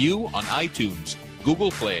a review on iTunes,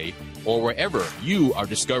 Google Play, or wherever you are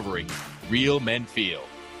discovering Real Men Feel.